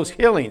having those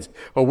healings,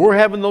 or we're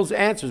having those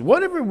answers.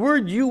 Whatever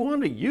word you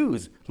want to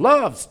use,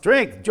 love,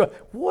 strength, joy,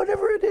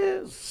 whatever it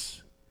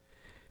is.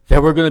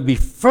 That we're going to be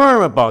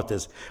firm about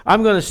this.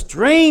 I'm going to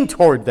strain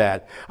toward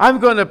that. I'm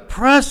going to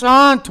press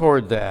on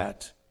toward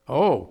that.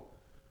 Oh,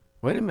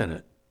 wait a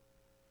minute.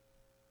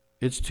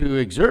 It's to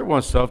exert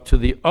oneself to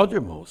the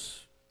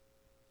uttermost.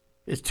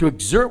 It's to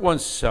exert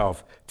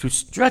oneself, to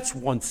stretch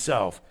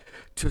oneself,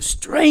 to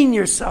strain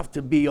yourself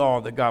to be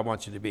all that God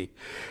wants you to be.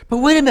 But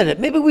wait a minute,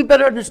 maybe we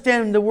better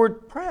understand the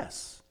word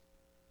press.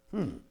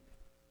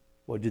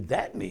 What did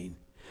that mean?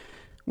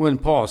 when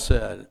Paul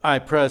said, I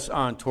press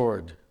on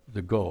toward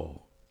the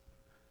goal.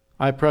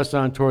 I press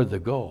on toward the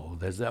goal.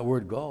 There's that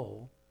word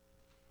goal.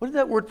 What did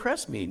that word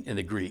press mean in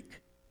the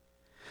Greek?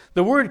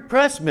 The word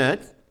press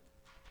meant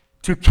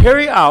to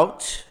carry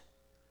out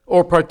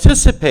or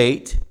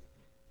participate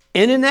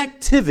in an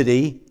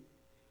activity,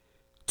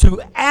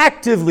 to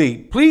actively,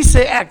 please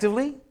say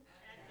actively,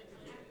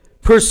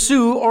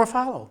 pursue or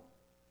follow.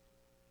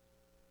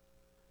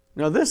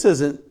 Now, this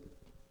isn't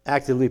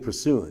actively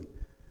pursuing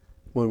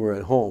when we're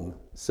at home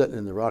sitting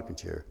in the rocking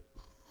chair.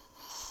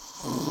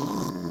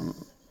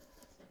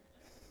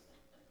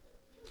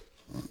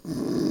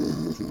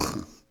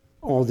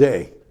 All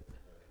day.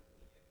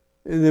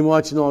 And then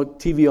watching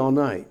TV all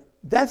night.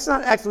 That's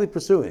not actively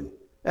pursuing.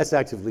 That's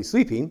actively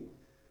sleeping.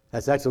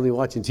 That's actively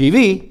watching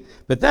TV.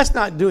 But that's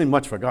not doing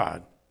much for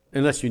God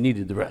unless you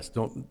needed the rest. I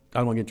don't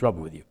want to get in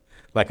trouble with you.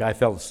 Like I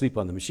fell asleep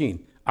on the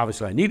machine.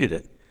 Obviously, I needed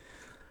it.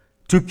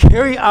 To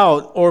carry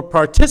out or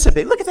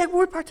participate. Look at that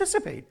word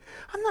participate.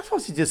 I'm not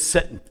supposed to just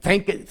sit and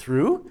think it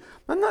through.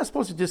 I'm not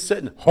supposed to just sit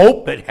and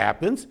hope it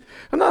happens.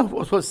 I'm not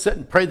supposed to sit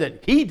and pray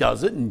that he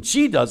does it and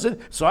she does it,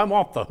 so I'm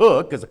off the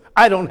hook because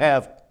I don't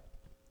have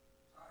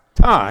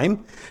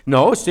time.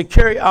 No, it's to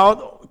carry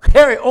out,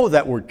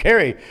 that word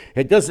carry.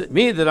 It doesn't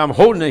mean that I'm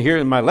holding it here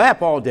in my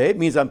lap all day. It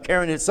means I'm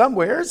carrying it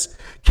somewheres.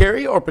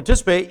 Carry or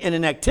participate in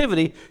an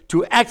activity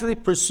to actively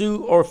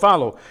pursue or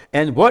follow.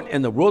 And what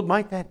in the world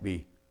might that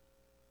be?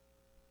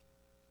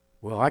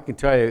 Well, I can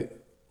tell you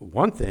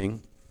one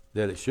thing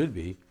that it should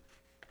be.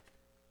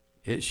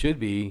 It should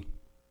be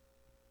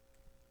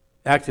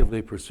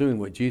actively pursuing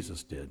what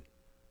Jesus did.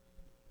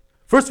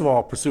 First of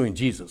all, pursuing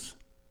Jesus.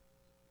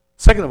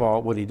 Second of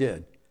all, what he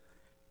did.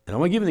 And I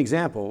want to give you an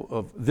example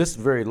of this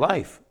very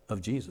life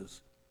of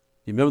Jesus.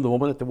 You remember the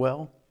woman at the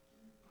well?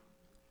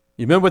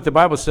 You remember what the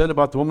Bible said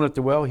about the woman at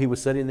the well? He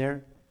was sitting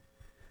there.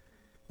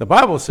 The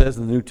Bible says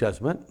in the New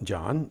Testament,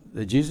 John,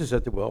 that Jesus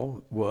at the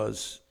well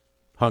was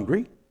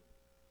hungry,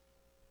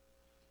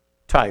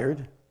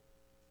 tired,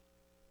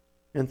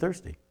 and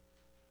thirsty.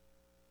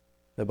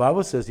 The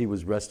Bible says he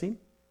was resting,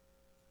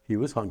 he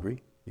was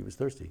hungry, he was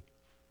thirsty.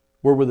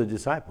 Where were the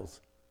disciples?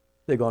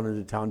 They'd gone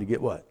into town to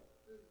get what?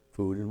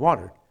 Food and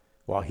water.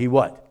 While he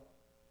what?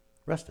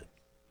 Rested.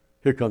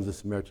 Here comes the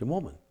Samaritan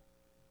woman.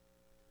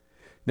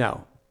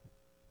 Now,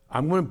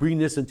 I'm going to bring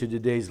this into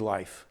today's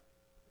life,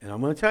 and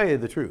I'm going to tell you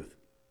the truth.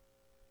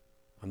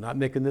 I'm not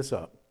making this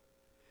up.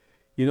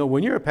 You know,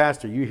 when you're a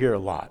pastor, you hear a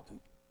lot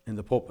in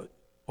the pulpit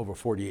over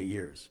 48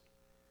 years.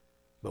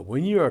 But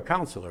when you're a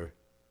counselor,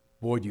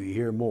 boy, do you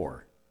hear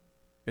more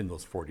in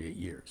those 48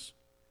 years.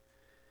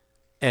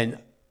 And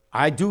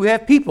I do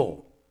have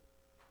people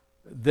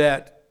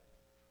that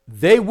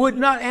they would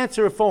not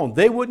answer a phone.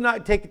 They would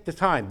not take the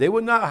time. They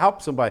would not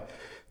help somebody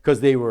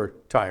because they were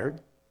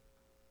tired,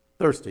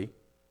 thirsty,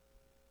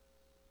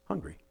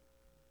 hungry.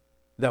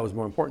 That was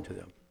more important to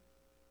them.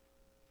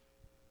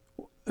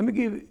 Let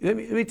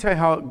me tell you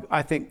how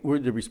I think we're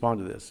to respond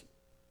to this.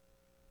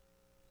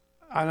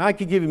 And I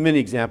could give you many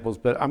examples,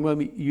 but I'm going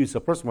to use a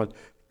personal one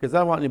because I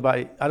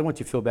don't want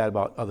you to feel bad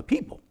about other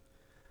people.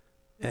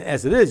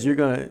 As it is, you're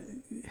going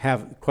to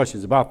have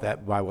questions about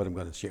that by what I'm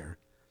going to share.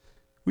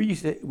 We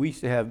used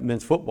to have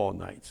men's football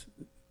nights.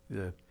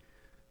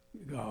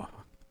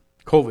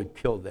 COVID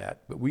killed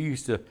that, but we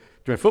used to,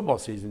 during football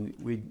season,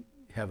 we'd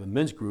have a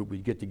men's group.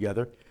 We'd get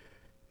together,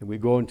 and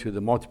we'd go into the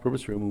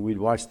multipurpose room, and we'd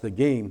watch the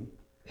game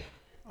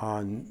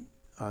on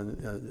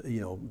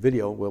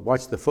video. We'll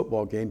watch the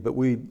football game, but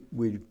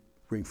we'd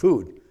bring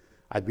food.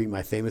 I'd bring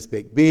my famous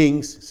baked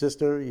beans,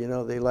 sister. You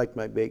know, they liked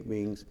my baked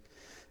beans.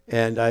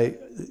 And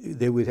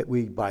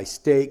we'd buy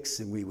steaks,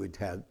 and we would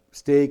have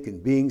steak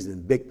and beans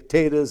and baked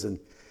potatoes and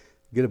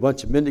get a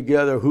bunch of men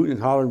together, hooting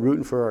and hollering,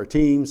 rooting for our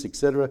teams,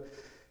 etc.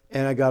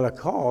 And I got a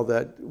call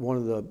that one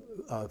of the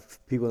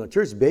people in the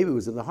church's baby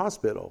was in the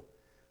hospital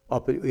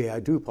up at AI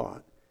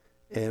DuPont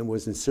and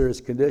was in serious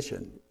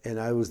condition. And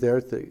I was there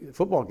at the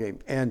football game.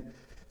 And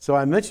so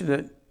I mentioned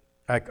it.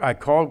 I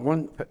called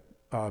one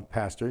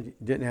pastor,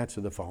 didn't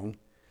answer the phone,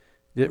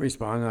 didn't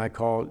respond. And I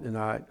called and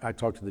I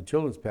talked to the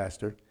children's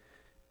pastor.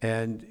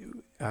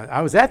 And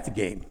I was at the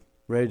game,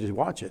 ready to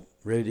watch it,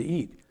 ready to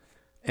eat.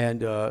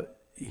 And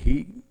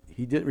he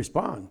didn't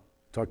respond.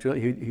 Talked to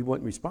him, he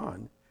wouldn't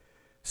respond.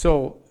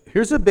 So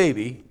here's a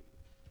baby,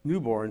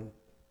 newborn,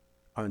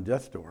 on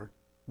death's door,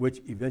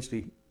 which eventually,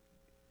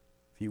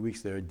 a few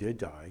weeks there, did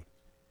die.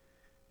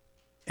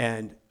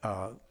 And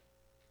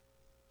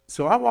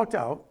so I walked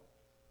out,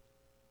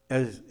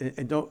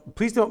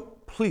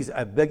 please,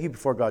 I beg you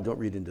before God, don't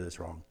read into this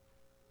wrong,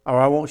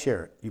 or I won't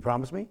share it. You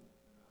promise me?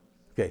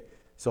 Okay.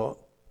 So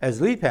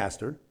as lead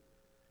pastor,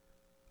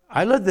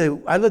 I led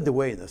the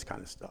way in this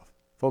kind of stuff.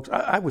 Folks,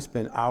 I would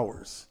spend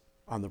hours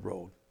on the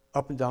road,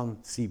 up and down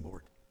the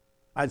seaboard.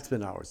 I'd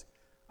spend hours.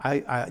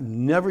 I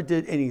never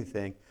did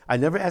anything. I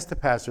never asked the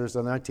pastors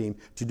on our team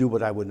to do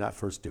what I would not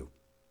first do.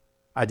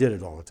 I did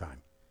it all the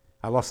time.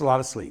 I lost a lot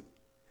of sleep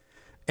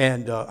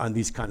and on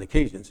these kind of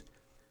occasions.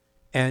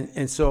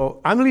 And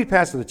so I'm the lead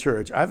pastor of the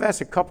church. I've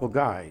asked a couple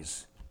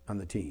guys on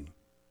the team,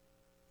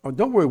 Oh,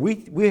 don't worry.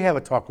 We have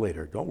a talk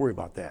later. Don't worry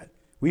about that.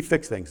 We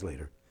fix things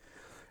later.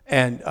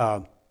 And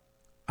I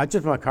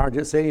jumped in my car,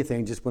 didn't say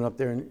anything, just went up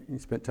there and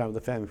spent time with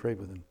the family, prayed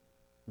with them,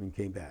 and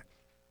came back.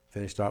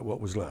 Finished out what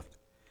was left.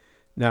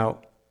 Now,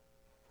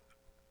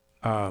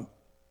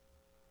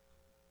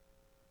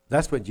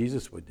 that's what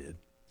Jesus would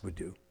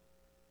do.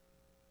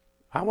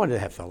 I wanted to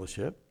have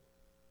fellowship.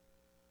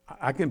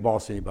 I couldn't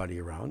boss anybody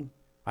around.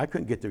 I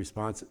couldn't get the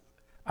response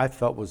I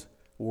felt was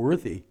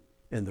worthy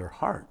in their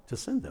heart to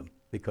send them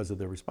because of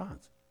their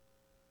response.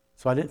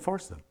 So I didn't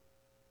force them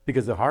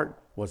because the heart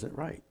wasn't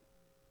right,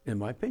 in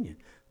my opinion.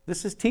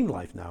 This is team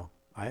life now.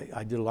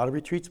 I did a lot of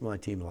retreats with my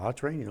team, a lot of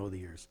training over the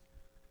years,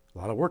 a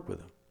lot of work with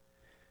them.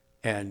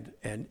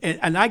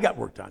 And I got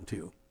worked on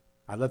too.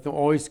 I let them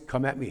always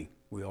come at me.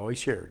 We always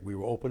shared. We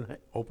were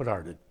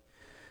open-hearted.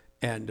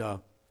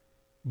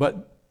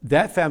 But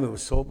that family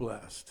was so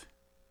blessed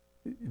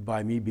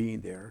by me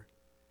being there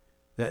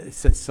that it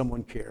said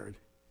someone cared.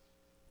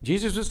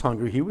 Jesus was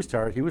hungry, he was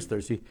tired, he was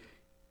thirsty,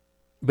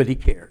 but he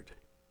cared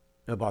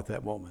about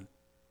that moment.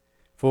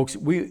 Folks,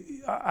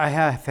 I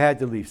have had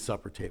to leave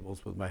supper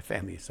tables with my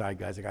family aside.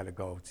 Guys, I got to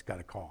go. Just got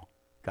to call.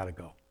 Got to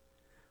go.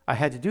 I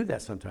had to do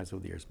that sometimes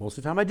over the years. Most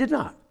of the time I did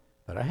not,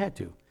 but I had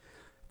to.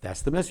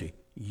 That's the mystery.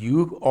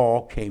 You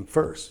all came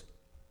first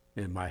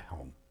in my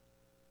home.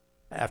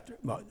 Let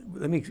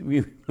me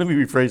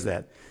rephrase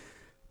that.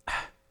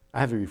 I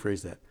have to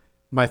rephrase that.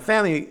 My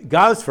family,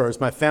 God was first,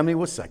 my family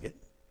was second.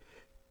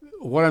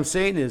 What I'm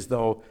saying is,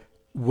 though,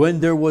 when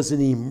there was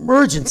an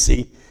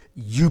emergency,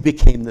 you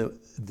became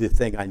the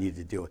thing I needed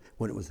to do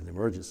when it was an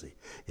emergency.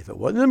 If it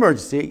wasn't an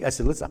emergency, I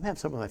said, listen, I'm having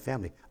something with my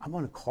family. I'm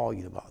going to call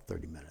you in about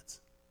 30 minutes.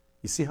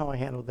 You see how I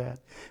handled that?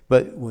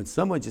 But when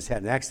someone just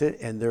had an accident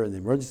and they're in the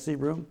emergency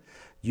room,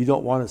 you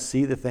don't want to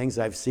see the things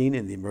I've seen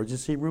in the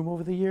emergency room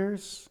over the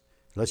years.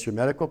 Unless you're a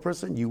medical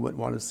person, you wouldn't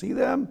want to see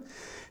them.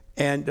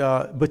 And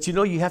but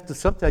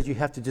sometimes you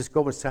have to just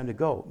go when it's time to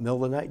go.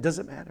 Middle of the night,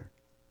 doesn't matter.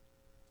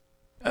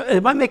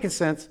 Am I making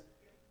sense?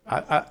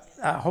 I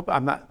hope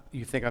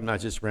you think I'm not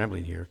just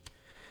rambling here.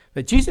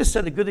 But Jesus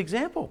set a good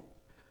example.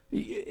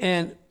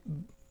 And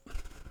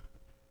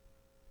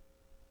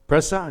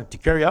press on to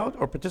carry out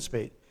or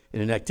participate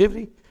in an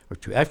activity or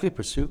to actively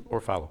pursue or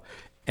follow.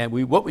 And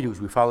what we do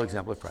is we follow the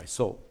example of Christ.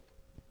 So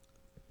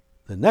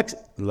the next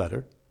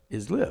letter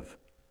is live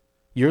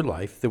your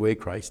life the way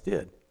Christ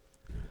did.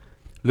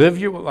 Live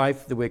your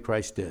life the way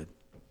Christ did.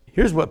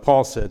 Here's what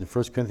Paul said in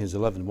 1 Corinthians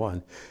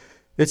 11:1.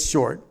 It's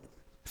short.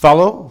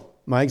 Follow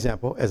my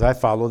example as I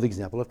follow the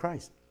example of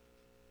Christ.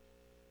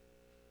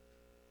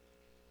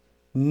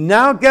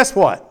 Now, guess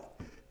what?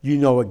 You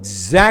know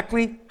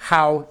exactly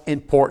how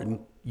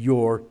important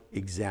your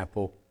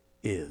example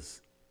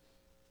is.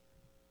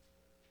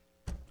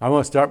 I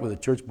want to start with the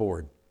church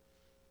board.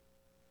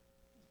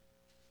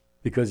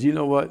 Because you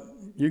know what?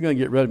 You're going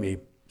to get rid of me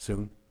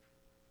soon.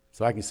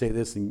 So I can say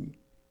this and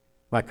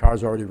my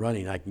car's already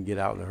running. I can get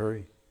out in a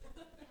hurry.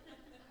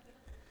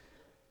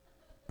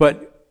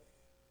 But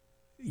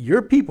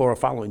your people are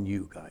following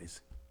you,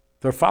 guys.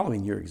 They're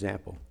following your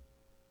example.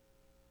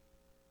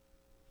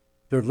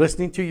 They're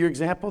listening to your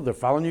example. They're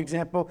following your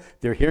example.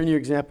 They're hearing your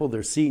example.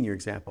 They're seeing your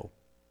example.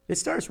 It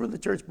starts with the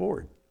church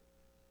board.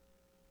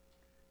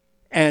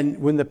 And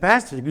when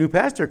the new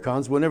pastor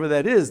comes, whenever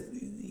that is,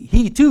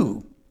 he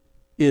too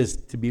is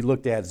to be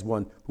looked at as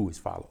one who is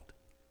followed.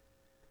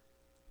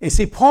 And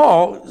see,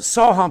 Paul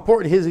saw how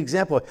important his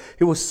example.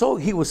 It was so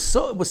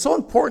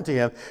important to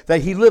him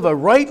that he lived a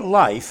right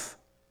life,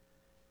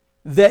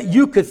 that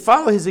you could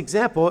follow his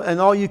example,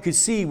 and all you could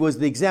see was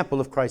the example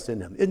of Christ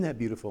in him. Isn't that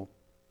beautiful?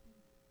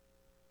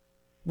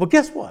 Well,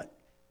 guess what?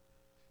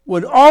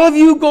 When all of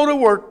you go to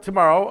work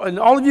tomorrow, and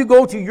all of you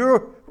go to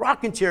your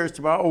rocking chairs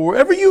tomorrow, or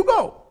wherever you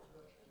go,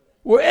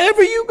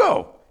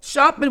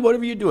 shopping,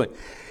 whatever you're doing,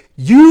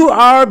 you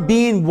are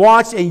being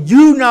watched, and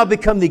you now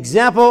become the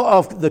example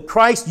of the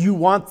Christ you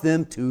want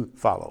them to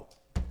follow.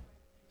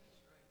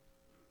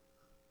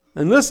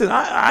 And listen,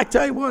 I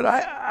tell you what,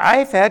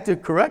 I've had to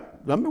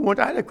correct.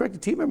 I had to correct a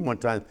team member one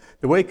time,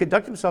 the way he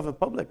conducted himself in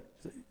public.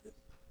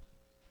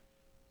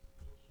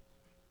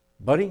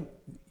 Buddy,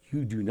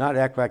 you do not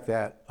act like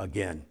that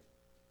again.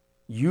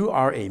 You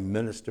are a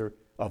minister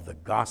of the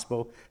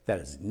gospel. That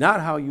is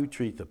not how you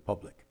treat the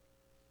public.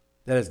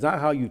 That is not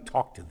how you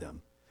talk to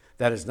them.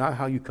 That is not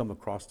how you come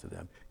across to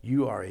them.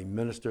 You are a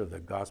minister of the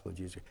gospel of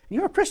Jesus.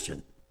 You're a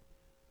Christian.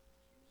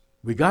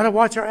 We got to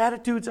watch our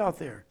attitudes out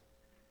there.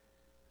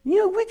 You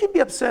know, we can be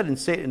upset and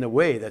say it in a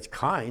way that's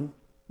kind.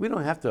 We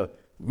don't have to,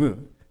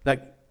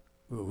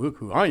 look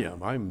who I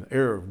am. I'm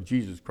heir of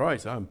Jesus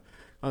Christ. I'm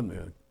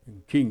the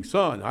king's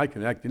son. I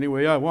can act any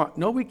way I want.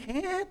 No, we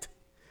can't.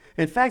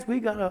 In fact, we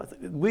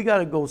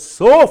gotta go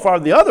so far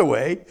the other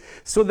way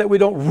so that we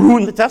don't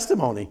ruin the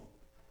testimony.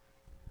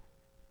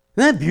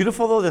 Isn't that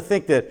beautiful, though, to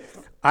think that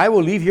I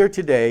will leave here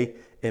today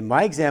and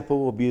my example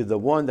will be the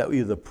one that will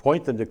either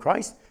point them to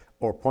Christ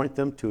or point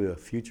them to a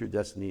future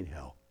destiny in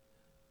hell.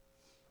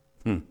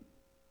 2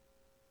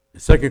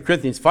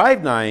 Corinthians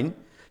 5:9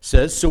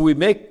 says, so we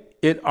make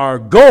it our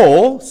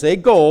goal, say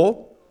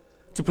goal,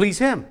 to please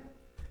him.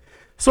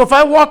 So if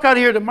I walk out of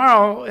here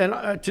tomorrow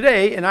and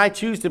today and I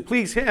choose to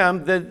please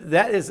him, then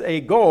that is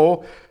a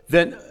goal.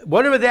 Then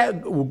whatever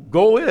that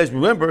goal is,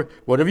 remember,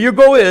 whatever your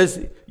goal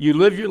is, you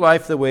live your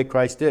life the way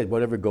Christ did,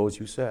 whatever goals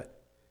you set.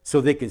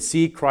 So they can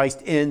see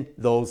Christ in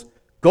those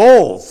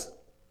goals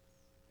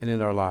and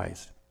in our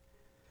lives.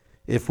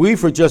 If we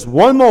for just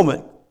one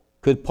moment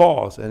could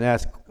pause and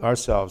ask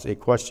ourselves a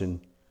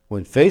question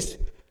when faced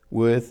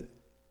with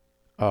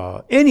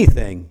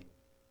anything,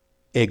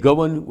 a good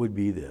one would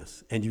be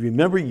this. And you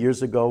remember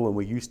years ago when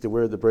we used to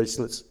wear the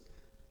bracelets?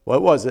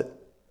 What was it?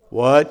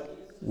 What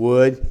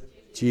would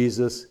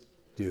Jesus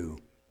do?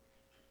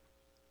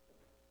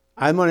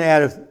 I'm going to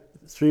add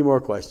 3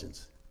 more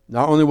questions.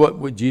 Not only what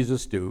would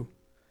Jesus do,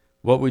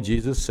 what would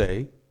Jesus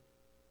say?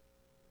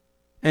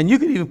 And you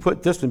could even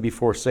put this one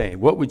before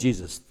saying, what would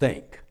Jesus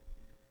think?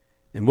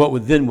 And what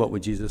would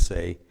Jesus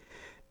say?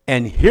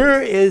 And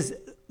here is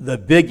the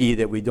biggie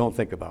that we don't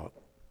think about.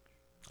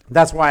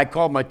 That's why I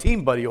called my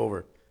team buddy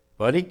over.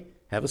 Buddy,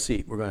 have a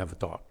seat. We're going to have a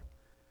talk.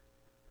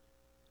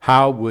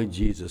 How would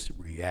Jesus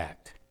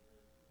react?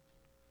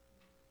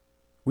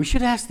 We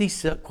should ask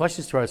these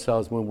questions to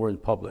ourselves when we're in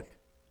public.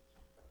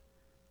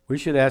 We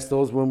should ask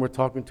those when we're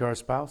talking to our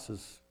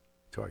spouses,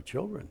 to our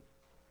children.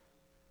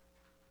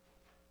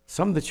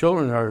 Some of the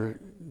children are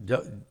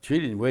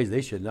treated in ways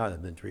they should not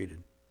have been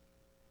treated.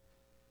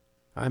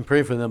 I'm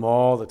praying for them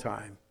all the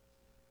time.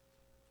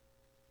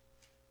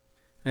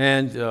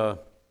 And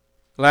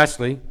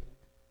lastly,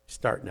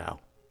 start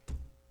now.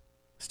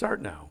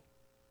 Start now.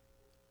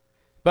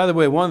 By the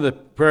way, one of the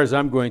prayers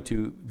I'm going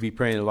to be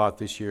praying a lot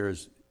this year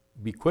is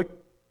be quick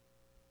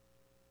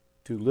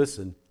to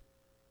listen,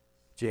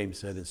 James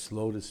said, and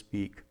slow to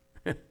speak.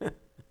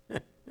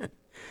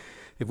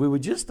 If we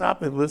would just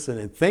stop and listen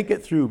and think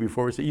it through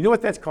before we say, you know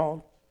what that's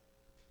called?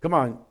 Come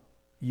on,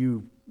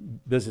 you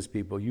business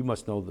people, you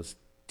must know this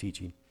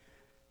teaching.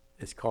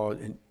 It's called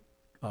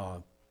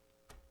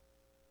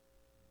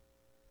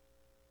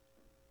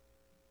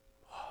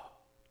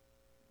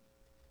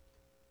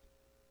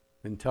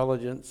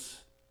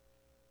intelligence.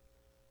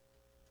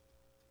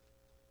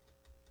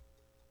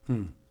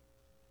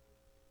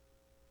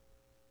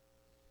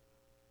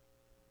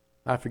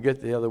 I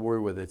forget the other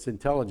word with it. It's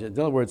intelligence.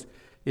 In other words,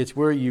 it's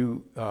where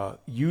you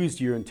use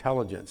your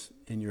intelligence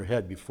in your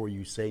head before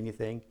you say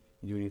anything,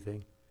 do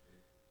anything.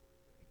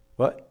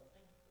 What?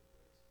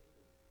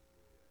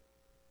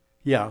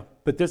 Yeah,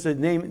 but there's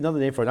another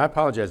name for it. And I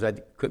apologize. I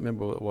couldn't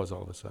remember what it was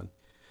all of a sudden.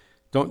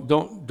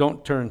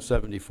 Don't turn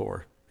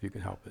 74 if you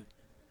can help it.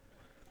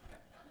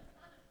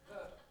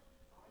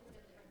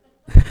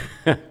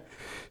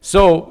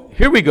 So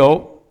here we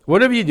go.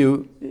 Whatever you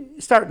do,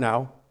 start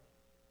now.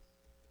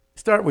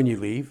 Start when you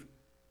leave.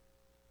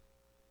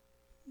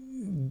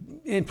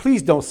 And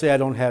please don't say I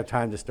don't have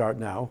time to start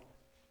now.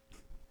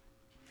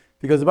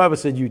 Because the Bible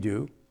said you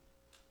do.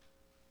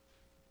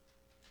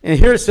 And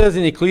here it says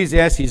in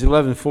Ecclesiastes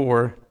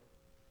 11:4,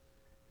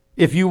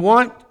 if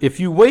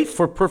you wait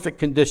for perfect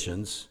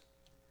conditions,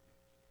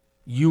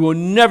 you will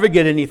never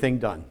get anything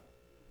done.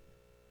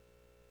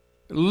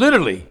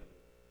 Literally,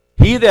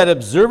 he that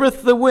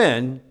observeth the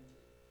wind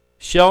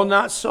shall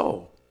not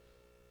sow,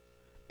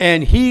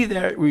 and he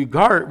that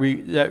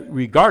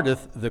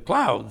regardeth the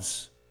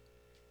clouds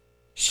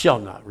shall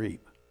not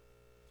reap.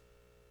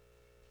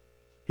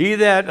 He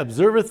that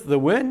observeth the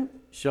wind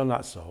shall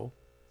not sow,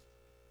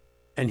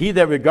 and he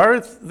that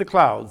regardeth the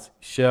clouds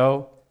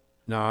shall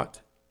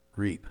not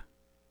reap.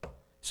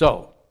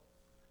 So,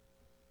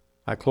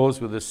 I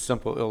close with this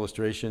simple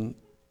illustration.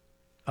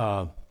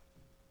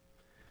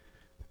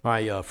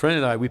 My friend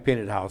and I, we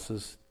painted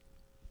houses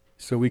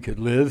so we could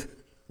live.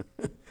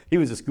 He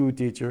was a school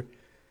teacher.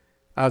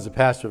 I was a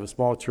pastor of a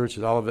small church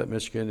in Olivet,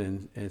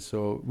 Michigan, and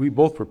so we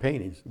both were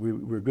painting. We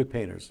were good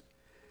painters.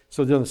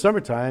 So during the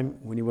summertime,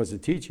 when he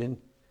wasn't teaching,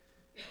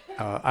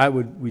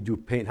 we'd do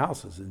paint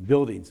houses and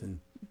buildings and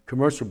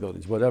commercial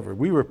buildings, whatever.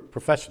 We were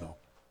professional.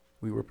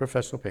 We were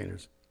professional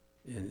painters.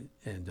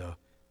 And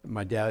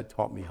my dad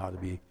taught me how to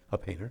be a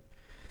painter.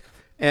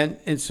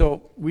 And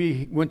so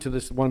we went to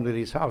this one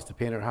lady's house to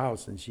paint her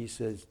house, and she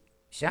says,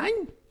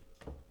 son,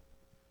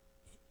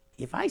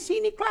 if I see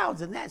any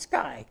clouds in that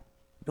sky,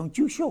 don't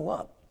you show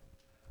up.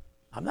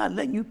 I'm not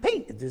letting you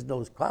paint if there's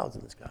no clouds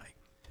in the sky.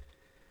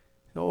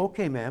 So,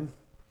 okay, ma'am.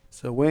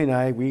 So Wayne and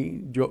I,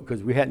 we drove,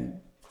 because we hadn't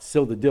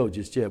sealed the deal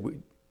just yet.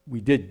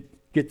 We did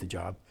get the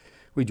job.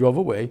 We drove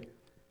away.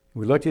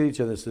 We looked at each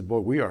other and said,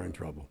 boy, we are in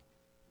trouble.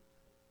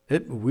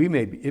 It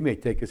may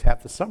take us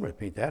half the summer to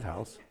paint that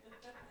house.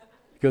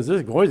 Because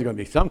there's always going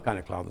to be some kind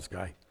of cloud in the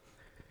sky.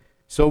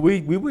 So we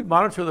would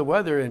monitor the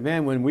weather, and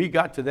man, when we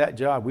got to that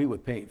job, we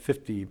would paint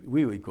 50,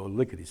 we would go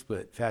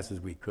lickety-split fast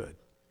as we could.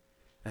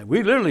 And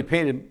we literally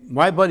painted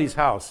my buddy's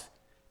house,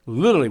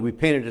 we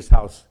painted his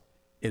house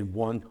in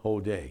one whole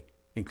day,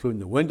 including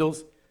the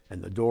windows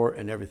and the door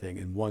and everything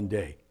in one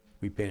day.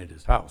 We painted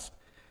his house.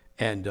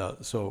 And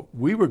so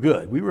we were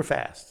good, we were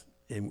fast,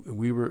 and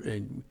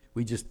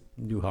we just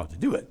knew how to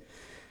do it.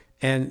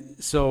 And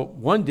so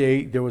one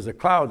day there was a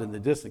cloud in the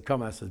distance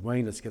coming. I said,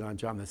 Wayne, let's get on,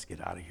 John, let's get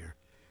out of here.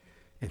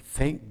 And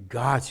thank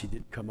God she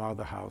didn't come out of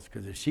the house,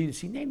 because if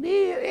she named me,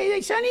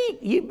 hey, Sonny,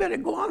 you better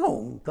go on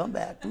home. Come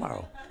back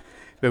tomorrow.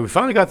 But we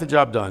finally got the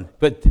job done.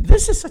 But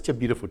this is such a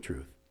beautiful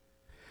truth.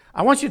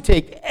 I want you to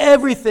take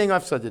everything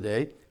I've said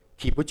today,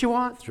 keep what you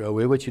want, throw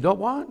away what you don't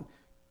want,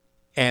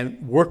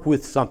 and work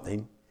with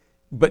something.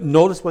 But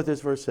notice what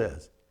this verse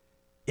says.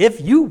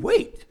 If you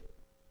wait,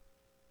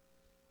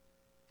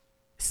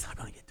 it's not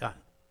going to get done.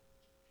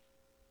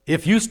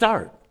 If you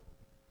start,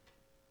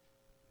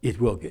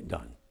 it will get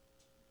done.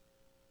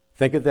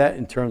 Think of that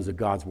in terms of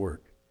God's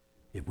work.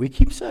 If we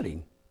keep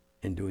sitting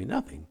and doing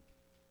nothing,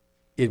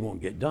 it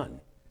won't get done.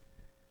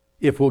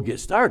 If we'll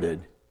get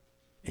started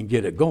and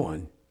get it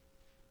going,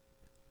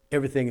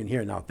 everything in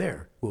here and out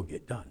there will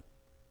get done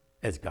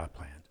as God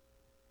planned.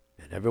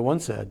 And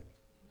everyone said,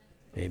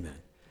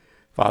 amen.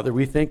 Father,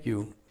 we thank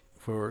you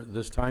for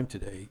this time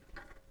today,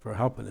 for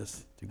helping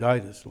us, to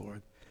guide us,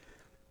 Lord.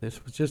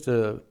 This was just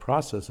a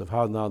process of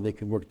how now they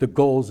can work the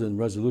goals and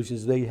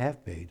resolutions they have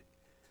made.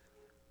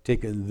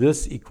 Taking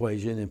this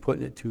equation and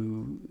putting it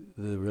to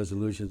the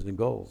resolutions and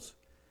goals.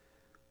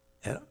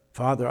 And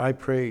Father, I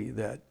pray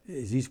that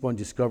as each one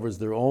discovers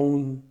their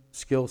own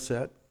skill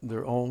set,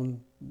 their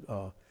own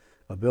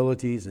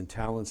abilities and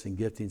talents and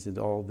giftings and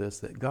all this,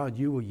 that God,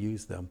 you will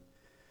use them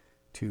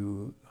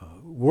to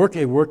work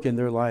a work in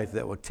their life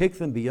that will take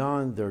them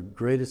beyond their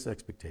greatest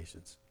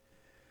expectations.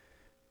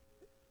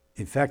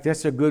 In fact,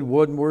 that's a good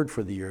one word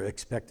for the year,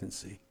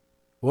 expectancy.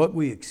 What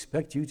we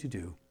expect you to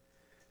do.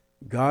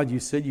 God, you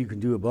said you can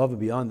do above and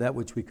beyond that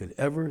which we could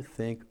ever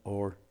think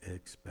or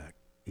expect.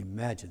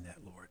 Imagine that,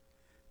 Lord.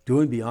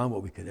 Doing beyond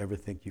what we could ever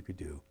think you could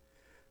do.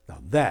 Now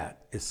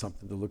that is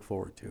something to look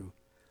forward to.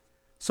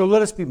 So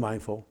let us be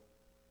mindful.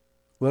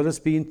 Let us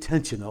be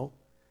intentional.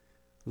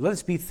 Let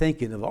us be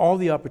thinking of all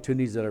the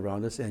opportunities that are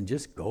around us and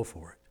just go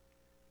for it.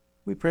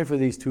 We pray for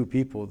these two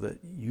people that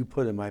you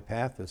put in my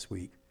path this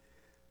week,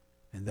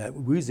 and that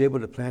we was able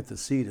to plant the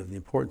seed of the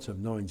importance of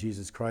knowing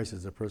Jesus Christ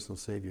as a personal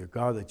Savior.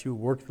 God, that you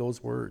work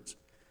those words.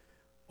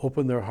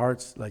 Open their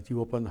hearts like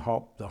you opened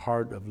the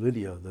heart of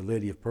Lydia, the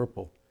lady of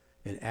purple,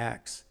 in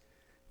Acts.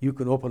 You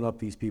can open up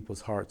these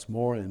people's hearts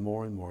more and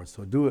more and more.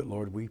 So do it,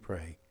 Lord, we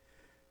pray.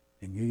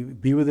 And you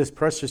be with this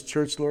precious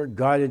church, Lord.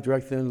 Guide and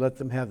direct them. Let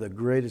them have the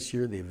greatest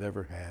year they've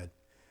ever had.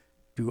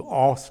 Do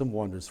awesome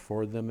wonders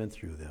for them and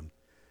through them.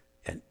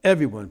 And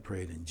everyone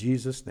prayed in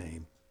Jesus'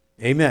 name.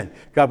 Amen.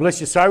 God bless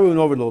you. Sorry we went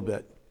over a little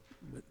bit,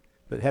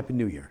 but Happy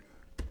New Year.